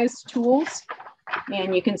specialized tools.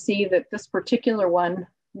 And you can see that this particular one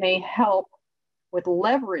may help with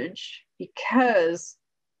leverage because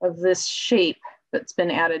of this shape that's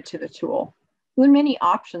been added to the tool. There are many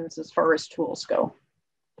options as far as tools go.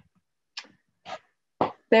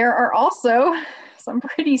 There are also some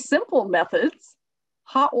pretty simple methods.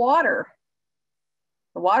 Hot water.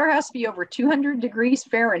 The water has to be over 200 degrees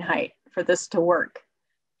Fahrenheit for this to work.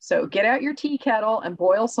 So get out your tea kettle and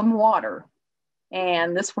boil some water.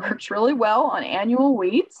 And this works really well on annual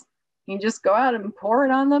weeds. You can just go out and pour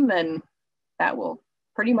it on them, and that will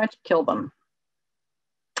pretty much kill them.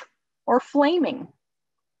 Or flaming.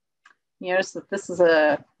 You notice that this is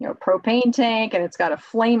a propane tank, and it's got a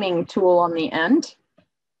flaming tool on the end.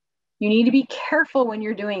 You need to be careful when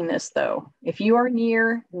you're doing this, though. If you are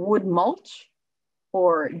near wood mulch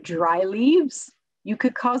or dry leaves, you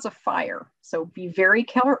could cause a fire. So be very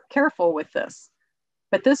careful with this.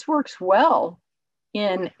 But this works well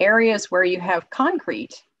in areas where you have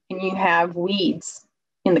concrete and you have weeds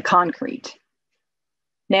in the concrete.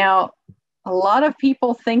 Now, a lot of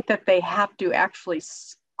people think that they have to actually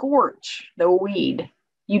scorch the weed.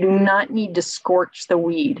 You do not need to scorch the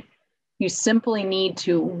weed. You simply need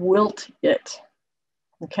to wilt it.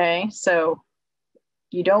 Okay, so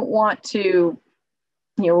you don't want to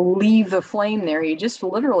leave the flame there. You just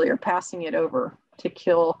literally are passing it over to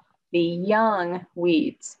kill the young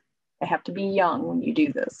weeds. They have to be young when you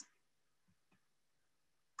do this.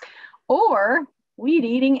 Or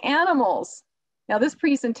weed-eating animals. Now, this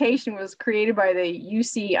presentation was created by the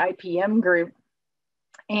UC IPM group,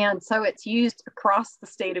 and so it's used across the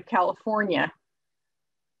state of California.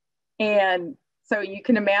 And so you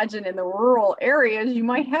can imagine in the rural areas, you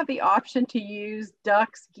might have the option to use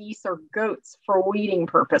ducks, geese, or goats for weeding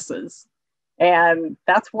purposes. And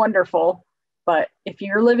that's wonderful. But if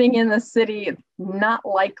you're living in the city, it's not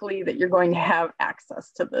likely that you're going to have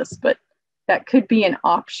access to this, but that could be an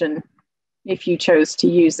option if you chose to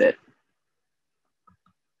use it.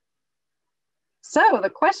 So the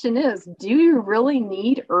question is, do you really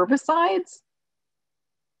need herbicides?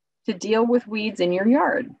 to deal with weeds in your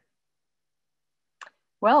yard?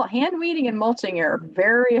 Well, hand weeding and mulching are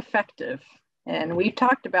very effective. And we've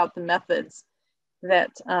talked about the methods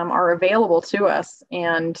that are available to us,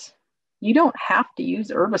 and you don't have to use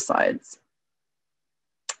herbicides.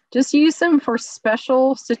 Just use them for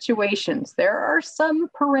special situations. There are some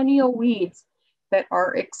perennial weeds that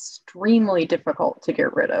are extremely difficult to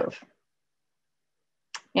get rid of.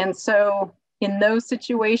 And so in those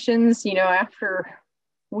situations, you know, after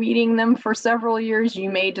weeding them for several years, you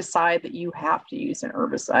may decide that you have to use an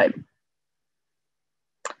herbicide.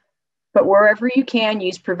 But wherever you can,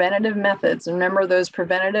 use preventative methods. And remember, those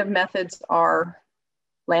preventative methods are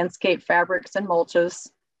landscape fabrics and mulches,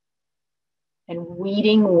 and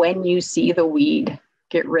weeding when you see the weed.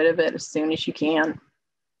 Get rid of it as soon as you can.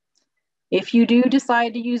 If you do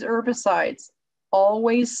decide to use herbicides,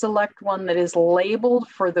 always select one that is labeled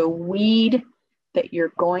for the weed that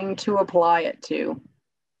you're going to apply it to,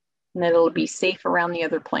 and that it'll be safe around the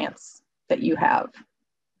other plants that you have.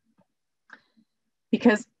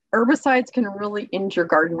 Because herbicides can really injure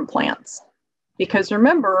garden plants. Because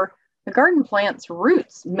remember, the garden plant's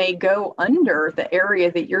roots may go under the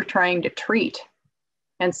area that you're trying to treat.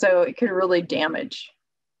 And so it could really damage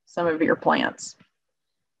some of your plants.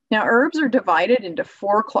 Now, herbs are divided into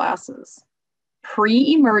 4 classes.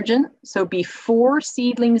 Pre-emergent, so before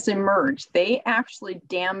seedlings emerge, they actually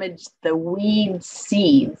damage the weed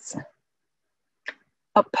seeds.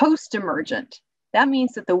 A post-emergent, that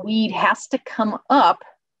means that the weed has to come up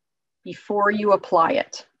before you apply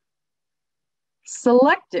it.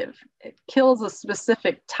 Selective, it kills a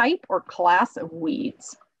specific type or class of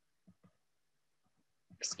weeds.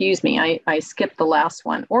 Excuse me, I skipped the last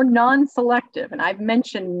one. Or non-selective, and I've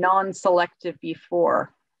mentioned non-selective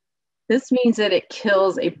before. This means that it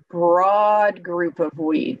kills a broad group of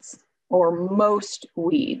weeds, or most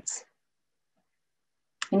weeds.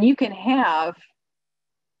 And you can have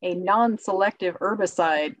a non-selective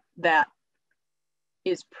herbicide that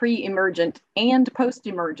is pre-emergent and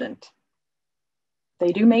post-emergent.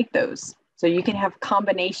 They do make those. So you can have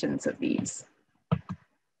combinations of these.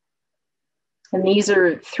 And these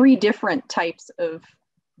are 3 different types of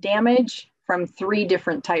damage from 3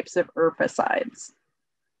 different types of herbicides,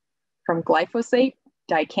 from glyphosate,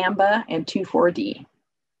 dicamba, and 2,4-D.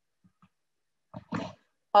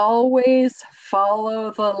 Always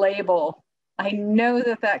follow the label. I know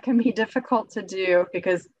that that can be difficult to do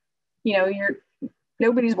because, you know,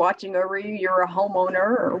 nobody's watching over you, you're a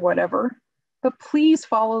homeowner or whatever, but please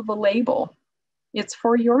follow the label. It's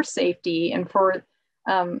for your safety and for,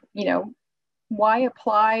 you know, why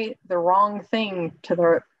apply the wrong thing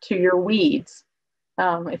to your weeds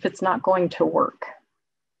if it's not going to work?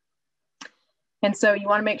 And so you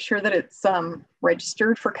want to make sure that it's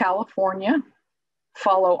registered for California,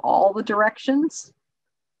 follow all the directions,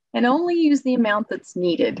 and only use the amount that's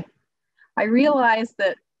needed. I realize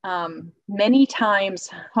that many times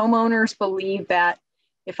homeowners believe that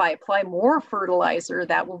if I apply more fertilizer,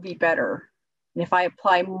 that will be better. And if I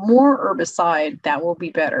apply more herbicide, that will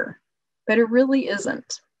be better. But it really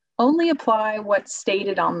isn't. Only apply what's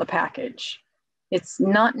stated on the package. It's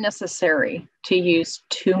not necessary to use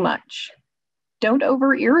too much. Don't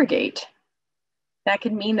over irrigate. That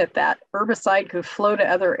could mean that herbicide could flow to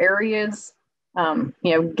other areas, you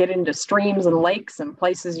know, get into streams and lakes and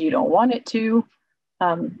places you don't want it to.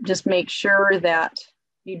 Just make sure that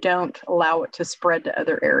you don't allow it to spread to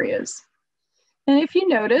other areas. And if you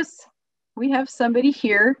notice, we have somebody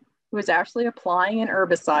here who is actually applying an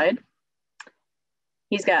herbicide.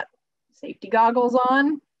 He's got safety goggles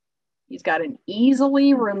on. He's got an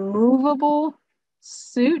easily removable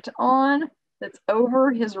suit on that's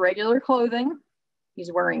over his regular clothing.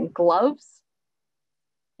 He's wearing gloves.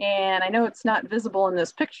 And I know it's not visible in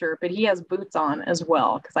this picture, but he has boots on as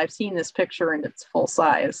well, because I've seen this picture and it's full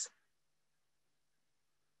size.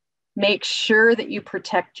 Make sure that you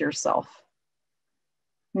protect yourself.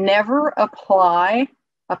 Never apply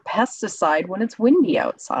a pesticide when it's windy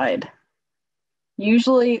outside.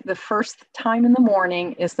 Usually the first time in the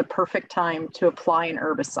morning is the perfect time to apply an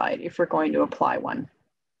herbicide if you're going to apply one.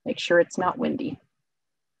 Make sure it's not windy.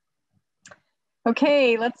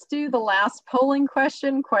 Okay, let's do the last polling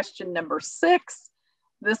question, question number 6.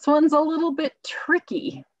 This one's a little bit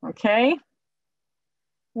tricky, okay?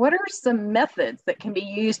 What are some methods that can be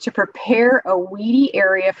used to prepare a weedy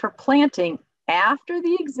area for planting after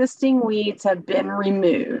the existing weeds have been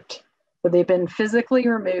removed? So they've been physically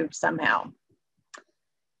removed somehow.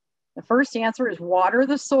 The first answer is water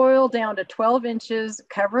the soil down to 12 inches,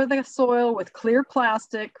 cover the soil with clear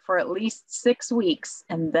plastic for at least 6 weeks,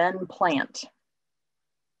 and then plant.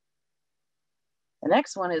 The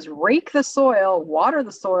next one is rake the soil, water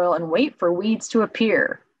the soil, and wait for weeds to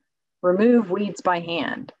appear. Remove weeds by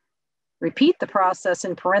hand. Repeat the process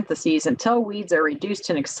in parentheses until weeds are reduced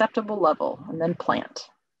to an acceptable level, and then plant.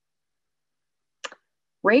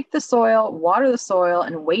 Rake the soil, water the soil,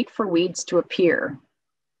 and wait for weeds to appear.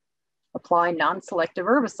 Apply non-selective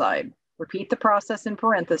herbicide. Repeat the process in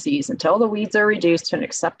parentheses until the weeds are reduced to an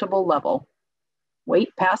acceptable level.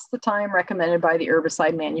 Wait past the time recommended by the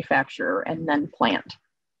herbicide manufacturer, and then plant.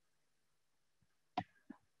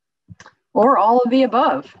 Or all of the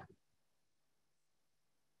above.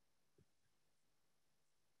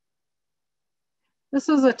 This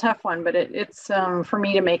was a tough one, but it's for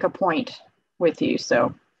me to make a point with you,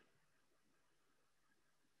 so.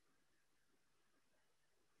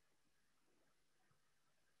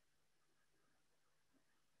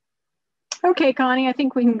 Okay, Connie, I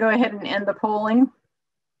think we can go ahead and end the polling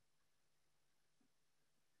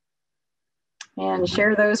and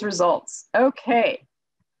share those results. Okay,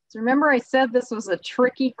 so remember I said this was a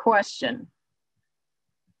tricky question.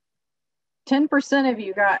 10% of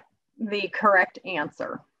you got the correct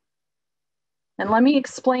answer. And let me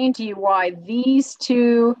explain to you why these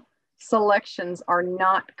two selections are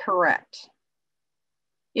not correct.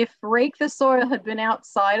 If rake the soil had been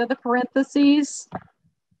outside of the parentheses,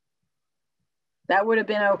 that would have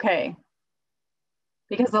been okay.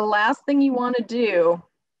 Because the last thing you want to do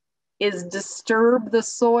is disturb the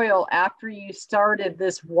soil after you started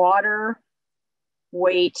this water,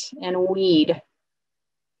 wait, and weed.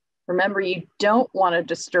 Remember, you don't want to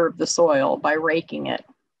disturb the soil by raking it.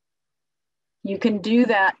 You can do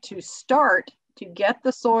that to start to get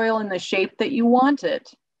the soil in the shape that you want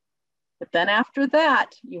it. But then after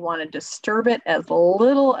that, you want to disturb it as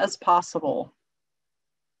little as possible.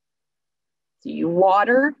 So you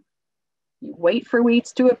water, you wait for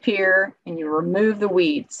weeds to appear, and you remove the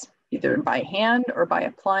weeds, either by hand or by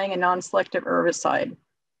applying a non-selective herbicide.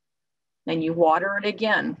 Then you water it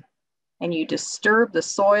again, and you disturb the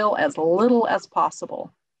soil as little as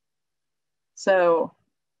possible. So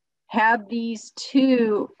had these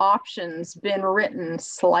two options been written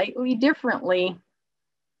slightly differently,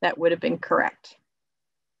 that would have been correct.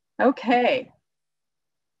 Okay.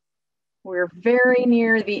 We're very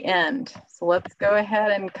near the end. So let's go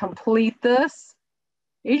ahead and complete this.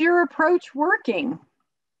 Is your approach working?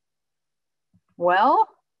 Well,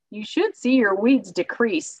 you should see your weeds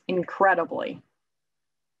decrease incredibly.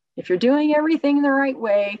 If you're doing everything the right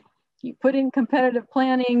way, you put in competitive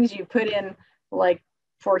plantings, you put in, like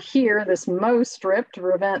for here, this mow strip to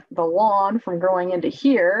prevent the lawn from growing into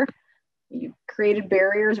here. You created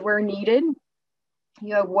barriers where needed.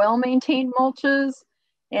 You have well-maintained mulches,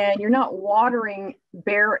 and you're not watering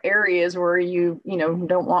bare areas where you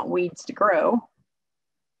don't want weeds to grow.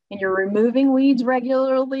 And you're removing weeds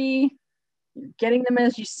regularly, you're getting them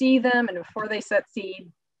as you see them, and before they set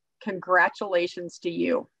seed. Congratulations to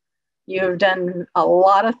you. You have done a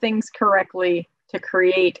lot of things correctly to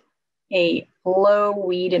create a low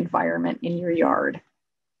weed environment in your yard.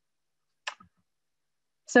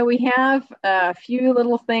 So we have a few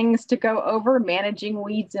little things to go over. Managing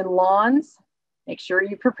weeds in lawns. Make sure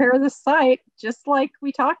you prepare the site just like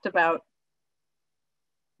we talked about.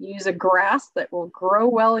 Use a grass that will grow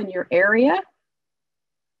well in your area.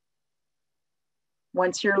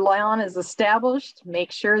 Once your lawn is established,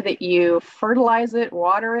 make sure that you fertilize it,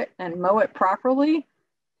 water it, and mow it properly.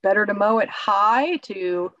 Better to mow it high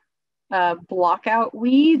to block out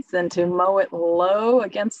weeds than to mow it low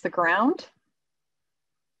against the ground.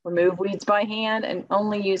 Remove weeds by hand and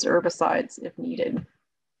only use herbicides if needed.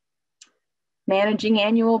 Managing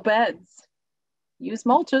annual beds. Use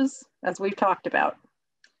mulches, as we've talked about.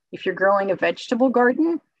 If you're growing a vegetable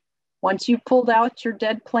garden, once you've pulled out your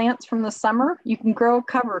dead plants from the summer, you can grow a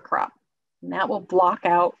cover crop, and that will block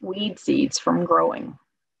out weed seeds from growing.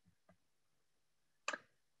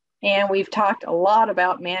 And we've talked a lot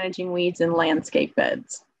about managing weeds in landscape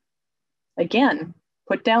beds. Again,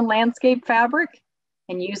 put down landscape fabric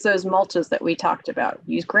and use those mulches that we talked about.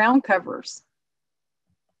 Use ground covers.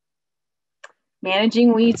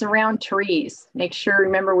 Managing weeds around trees. Make sure,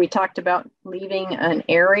 remember we talked about leaving an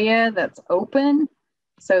area that's open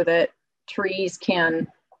so that trees can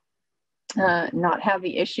not have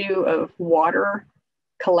the issue of water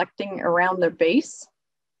collecting around their base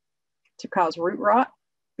to cause root rot.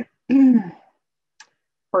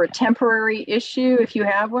 For a temporary issue, if you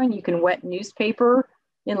have one, you can wet newspaper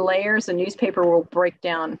in layers. The newspaper will break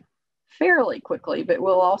down fairly quickly, but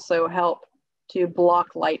will also help to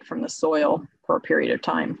block light from the soil for a period of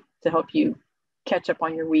time to help you catch up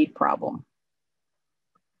on your weed problem.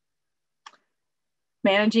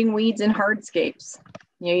 Managing weeds in hardscapes.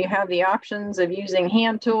 You have the options of using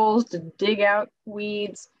hand tools to dig out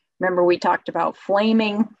weeds. Remember, we talked about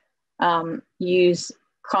flaming. Use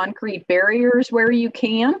concrete barriers where you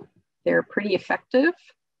can. They're pretty effective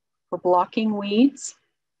for blocking weeds.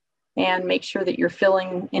 And make sure that you're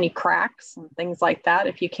filling any cracks and things like that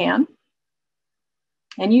if you can.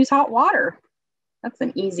 And use hot water. That's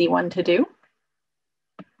an easy one to do.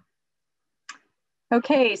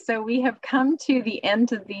 Okay, so we have come to the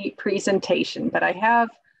end of the presentation, but I have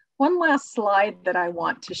one last slide that I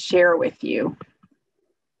want to share with you.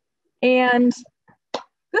 And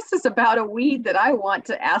this is about a weed that I want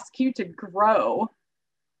to ask you to grow.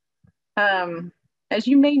 As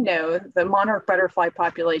you may know, the monarch butterfly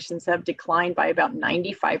populations have declined by about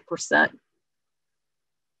 95%.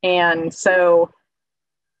 And so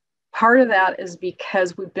part of that is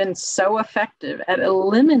because we've been so effective at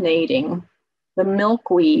eliminating the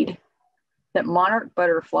milkweed that monarch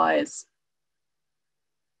butterflies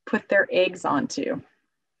put their eggs onto.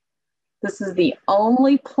 This is the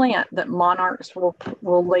only plant that monarchs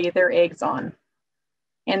will lay their eggs on.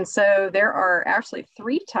 And so there are actually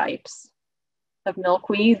 3 types of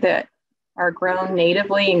milkweed that are grown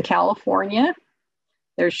natively in California.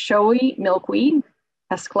 There's showy milkweed,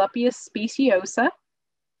 Asclepias speciosa,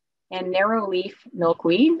 and narrowleaf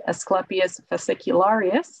milkweed, Asclepias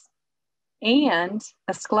fascicularius, and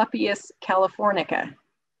Asclepias californica.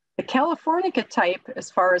 The californica type, as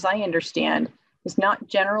far as I understand, is not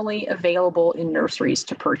generally available in nurseries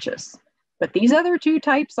to purchase, but these other 2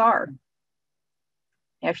 types are.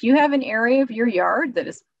 If you have an area of your yard that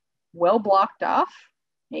is well blocked off,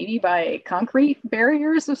 maybe by concrete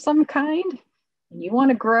barriers of some kind, and you want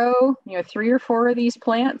to grow 3 or 4 of these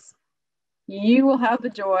plants, you will have the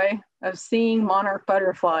joy of seeing monarch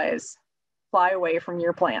butterflies fly away from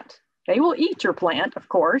your plant. They will eat your plant, of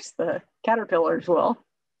course, the caterpillars will,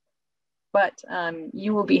 but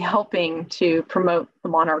you will be helping to promote the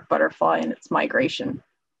monarch butterfly and its migration.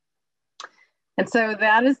 And so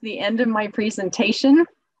that is the end of my presentation.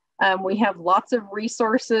 We have lots of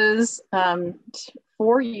resources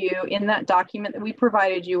for you in that document that we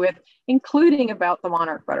provided you with, including about the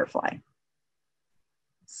monarch butterfly.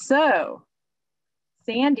 So,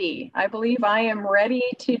 Sandy, I believe I am ready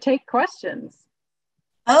to take questions.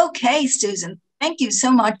 Okay, Susan, thank you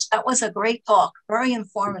so much. That was a great talk, very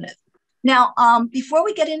informative. Now, before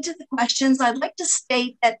we get into the questions, I'd like to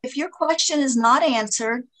state that if your question is not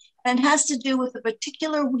answered and has to do with a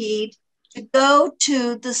particular weed, to go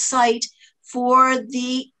to the site for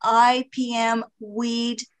the IPM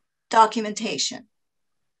weed documentation.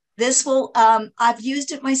 This will, I've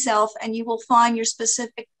used it myself, and you will find your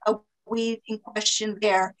specific weed in question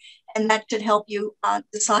there, and that should help you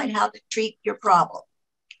decide how to treat your problem.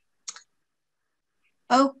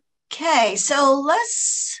 Okay, so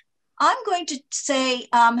I'm going to say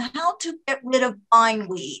how to get rid of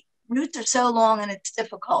bindweed. Roots are so long and it's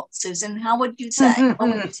difficult. Susan, how would you say? What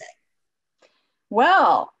would you say?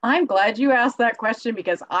 Well, I'm glad you asked that question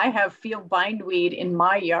because I have field bindweed in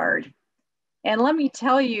my yard. And let me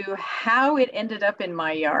tell you how it ended up in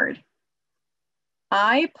my yard.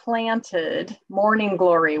 I planted morning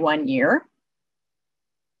glory one year,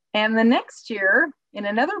 and the next year, in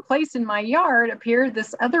another place in my yard, appeared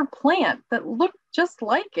this other plant that looked just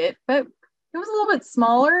like it, but it was a little bit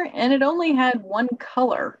smaller and it only had one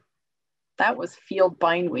color. That was field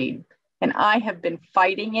bindweed. And I have been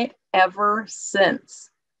fighting it ever since.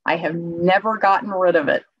 I have never gotten rid of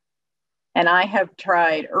it. And I have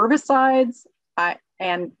tried herbicides.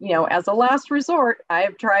 And as a last resort, I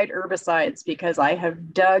have tried herbicides because I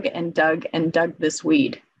have dug and dug and dug this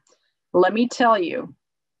weed. Let me tell you,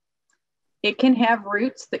 it can have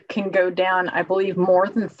roots that can go down, I believe, more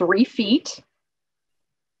than 3 feet.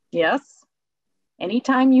 Yes.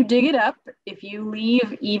 Anytime you dig it up, if you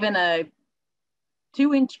leave even a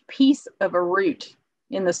 2-inch piece of a root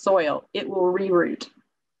in the soil, it will reroot.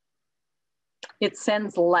 It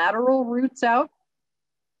sends lateral roots out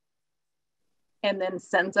and then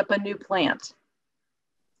sends up a new plant.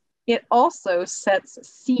 It also sets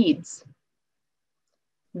seeds.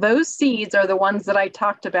 Those seeds are the ones that I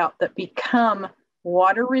talked about that become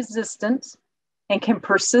water resistant and can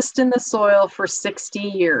persist in the soil for 60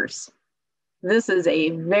 years. This is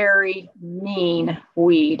a very mean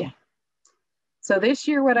weed. So this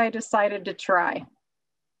year, what I decided to try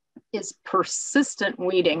is persistent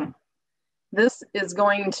weeding. This is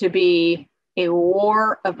going to be a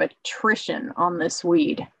war of attrition on this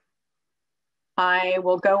weed. I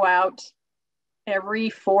will go out every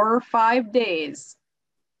 4 or 5 days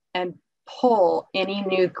and pull any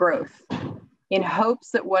new growth in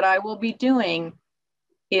hopes that what I will be doing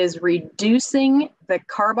is reducing the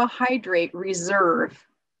carbohydrate reserve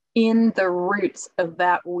in the roots of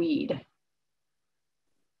that weed.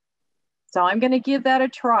 So I'm going to give that a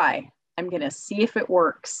try. I'm going to see if it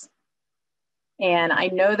works. And I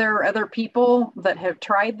know there are other people that have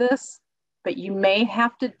tried this, but you may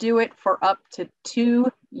have to do it for up to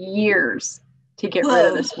 2 years to get rid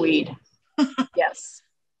of this weed. Yes,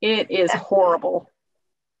 it is horrible.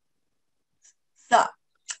 So,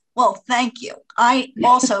 well, thank you. I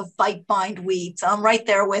also fight bindweeds. I'm right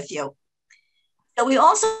there with you. So we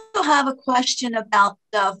also have a question about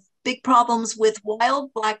big problems with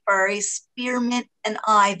wild blackberries, spearmint, and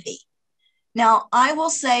ivy. Now, I will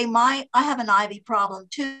say I have an ivy problem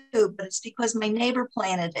too, but it's because my neighbor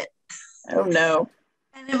planted it. Oh, no.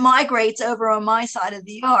 And it migrates over on my side of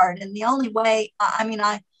the yard. And the only way, I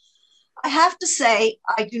have to say,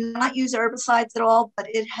 I do not use herbicides at all, but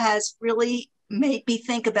it has really made me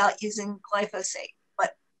think about using glyphosate,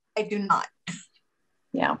 but I do not.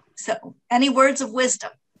 Yeah. So, any words of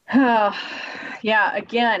wisdom? Yeah,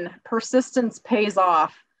 again, persistence pays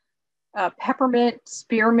off. Peppermint,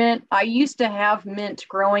 spearmint. I used to have mint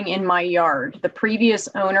growing in my yard. The previous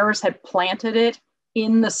owners had planted it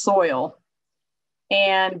in the soil.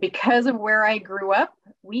 And because of where I grew up,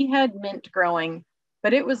 we had mint growing,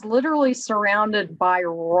 but it was literally surrounded by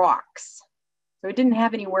rocks. So it didn't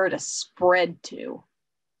have anywhere to spread to.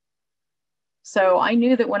 So I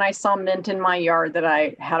knew that when I saw mint in my yard that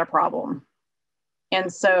I had a problem.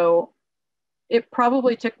 And so it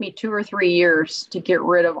probably took me 2 or 3 years to get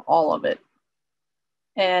rid of all of it.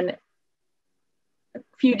 And a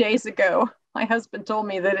few days ago, my husband told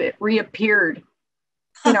me that it reappeared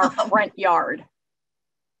in our front yard.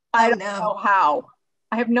 I don't know how.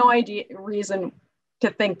 I have no reason to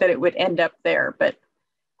think that it would end up there, but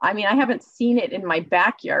I mean, I haven't seen it in my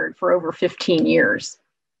backyard for over 15 years.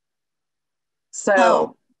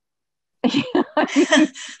 So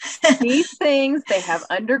these things, they have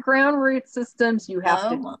underground root systems. You have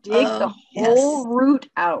to dig the whole root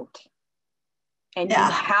out, and you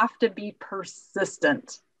have to be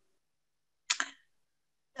persistent.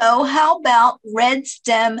 So how about red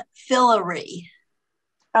stem fillery?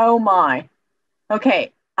 Oh my.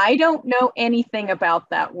 Okay, I don't know anything about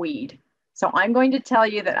that weed. So I'm going to tell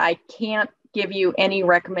you that I can't give you any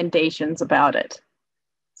recommendations about it.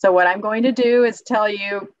 So what I'm going to do is tell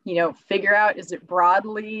you, figure out, is it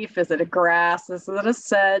broadleaf? Is it a grass? Is it a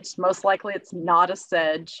sedge? Most likely it's not a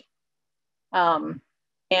sedge. And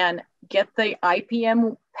get the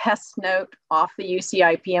IPM pest note off the UC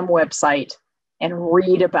IPM website and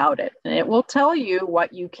read about it. And it will tell you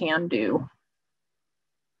what you can do.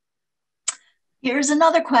 Here's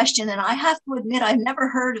another question, and I have to admit I've never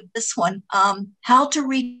heard of this one. How to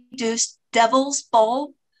reduce devil's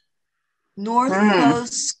bulb, North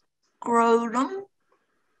Coast scrotum,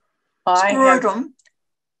 Gracil,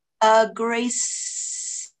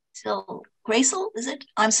 is it?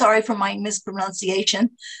 I'm sorry for my mispronunciation.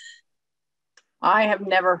 I have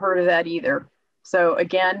never heard of that either. So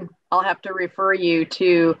again, I'll have to refer you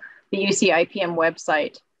to the UC IPM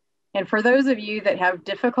website. And for those of you that have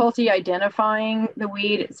difficulty identifying the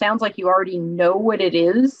weed, it sounds like you already know what it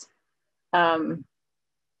is.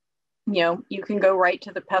 You can go right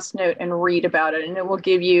to the pest note and read about it, and it will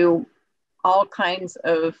give you all kinds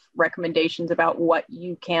of recommendations about what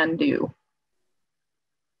you can do.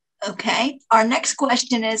 Okay. Our next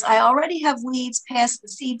question is, I already have weeds past the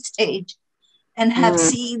seed stage and have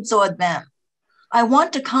seeds on them. I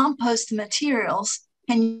want to compost the materials.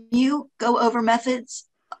 Can you go over methods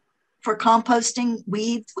for composting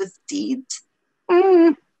weeds with seeds?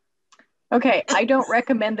 Okay, I don't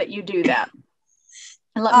recommend that you do that.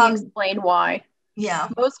 And let me explain why. Yeah.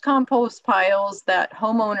 Most compost piles that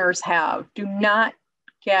homeowners have do not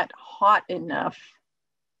get hot enough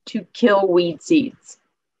to kill weed seeds.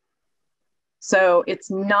 So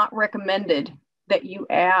it's not recommended that you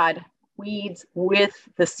add weeds with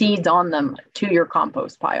the seeds on them to your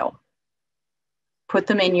compost pile. Put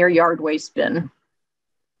them in your yard waste bin.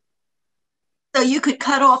 So you could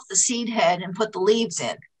cut off the seed head and put the leaves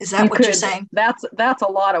in. Is that what you're saying? That's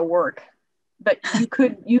a lot of work, but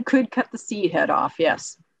you could cut the seed head off.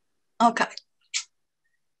 Yes. Okay.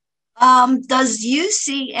 Does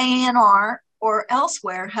UCANR or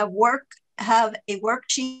elsewhere have a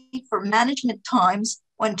worksheet for management times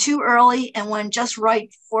when too early and when just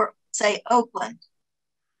right for, say, Oakland?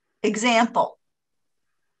 Example,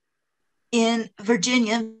 in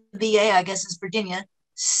Virginia, VA, I guess is Virginia,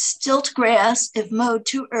 stilt grass, if mowed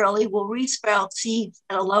too early, will resprout seeds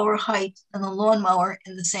at a lower height than the lawnmower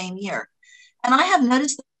in the same year. And I have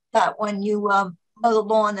noticed that when you mow the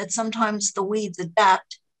lawn, that sometimes the weeds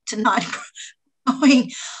adapt to not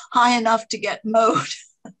going high enough to get mowed.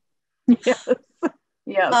 Yes.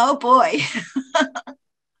 Yes. Oh boy.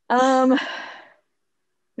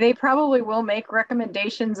 They probably will make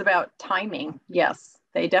recommendations about timing. Yes,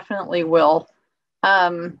 they definitely will.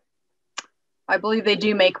 I believe they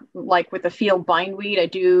do make, like with the field bindweed, I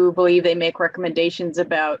do believe they make recommendations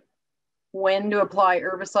about when to apply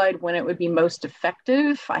herbicide, when it would be most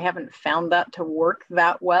effective. I haven't found that to work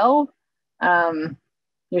that well.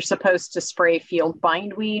 You're supposed to spray field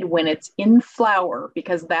bindweed when it's in flower,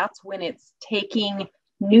 because that's when it's taking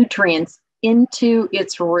nutrients into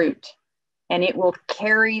its root and it will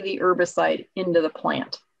carry the herbicide into the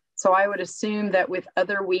plant. So I would assume that with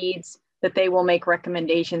other weeds that they will make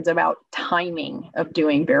recommendations about timing of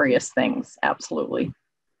doing various things. Absolutely.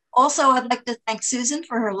 Also, I'd like to thank Susan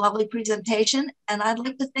for her lovely presentation, and I'd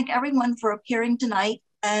like to thank everyone for appearing tonight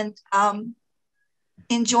and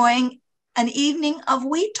enjoying an evening of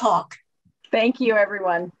Weed Talk. Thank you,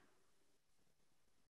 everyone.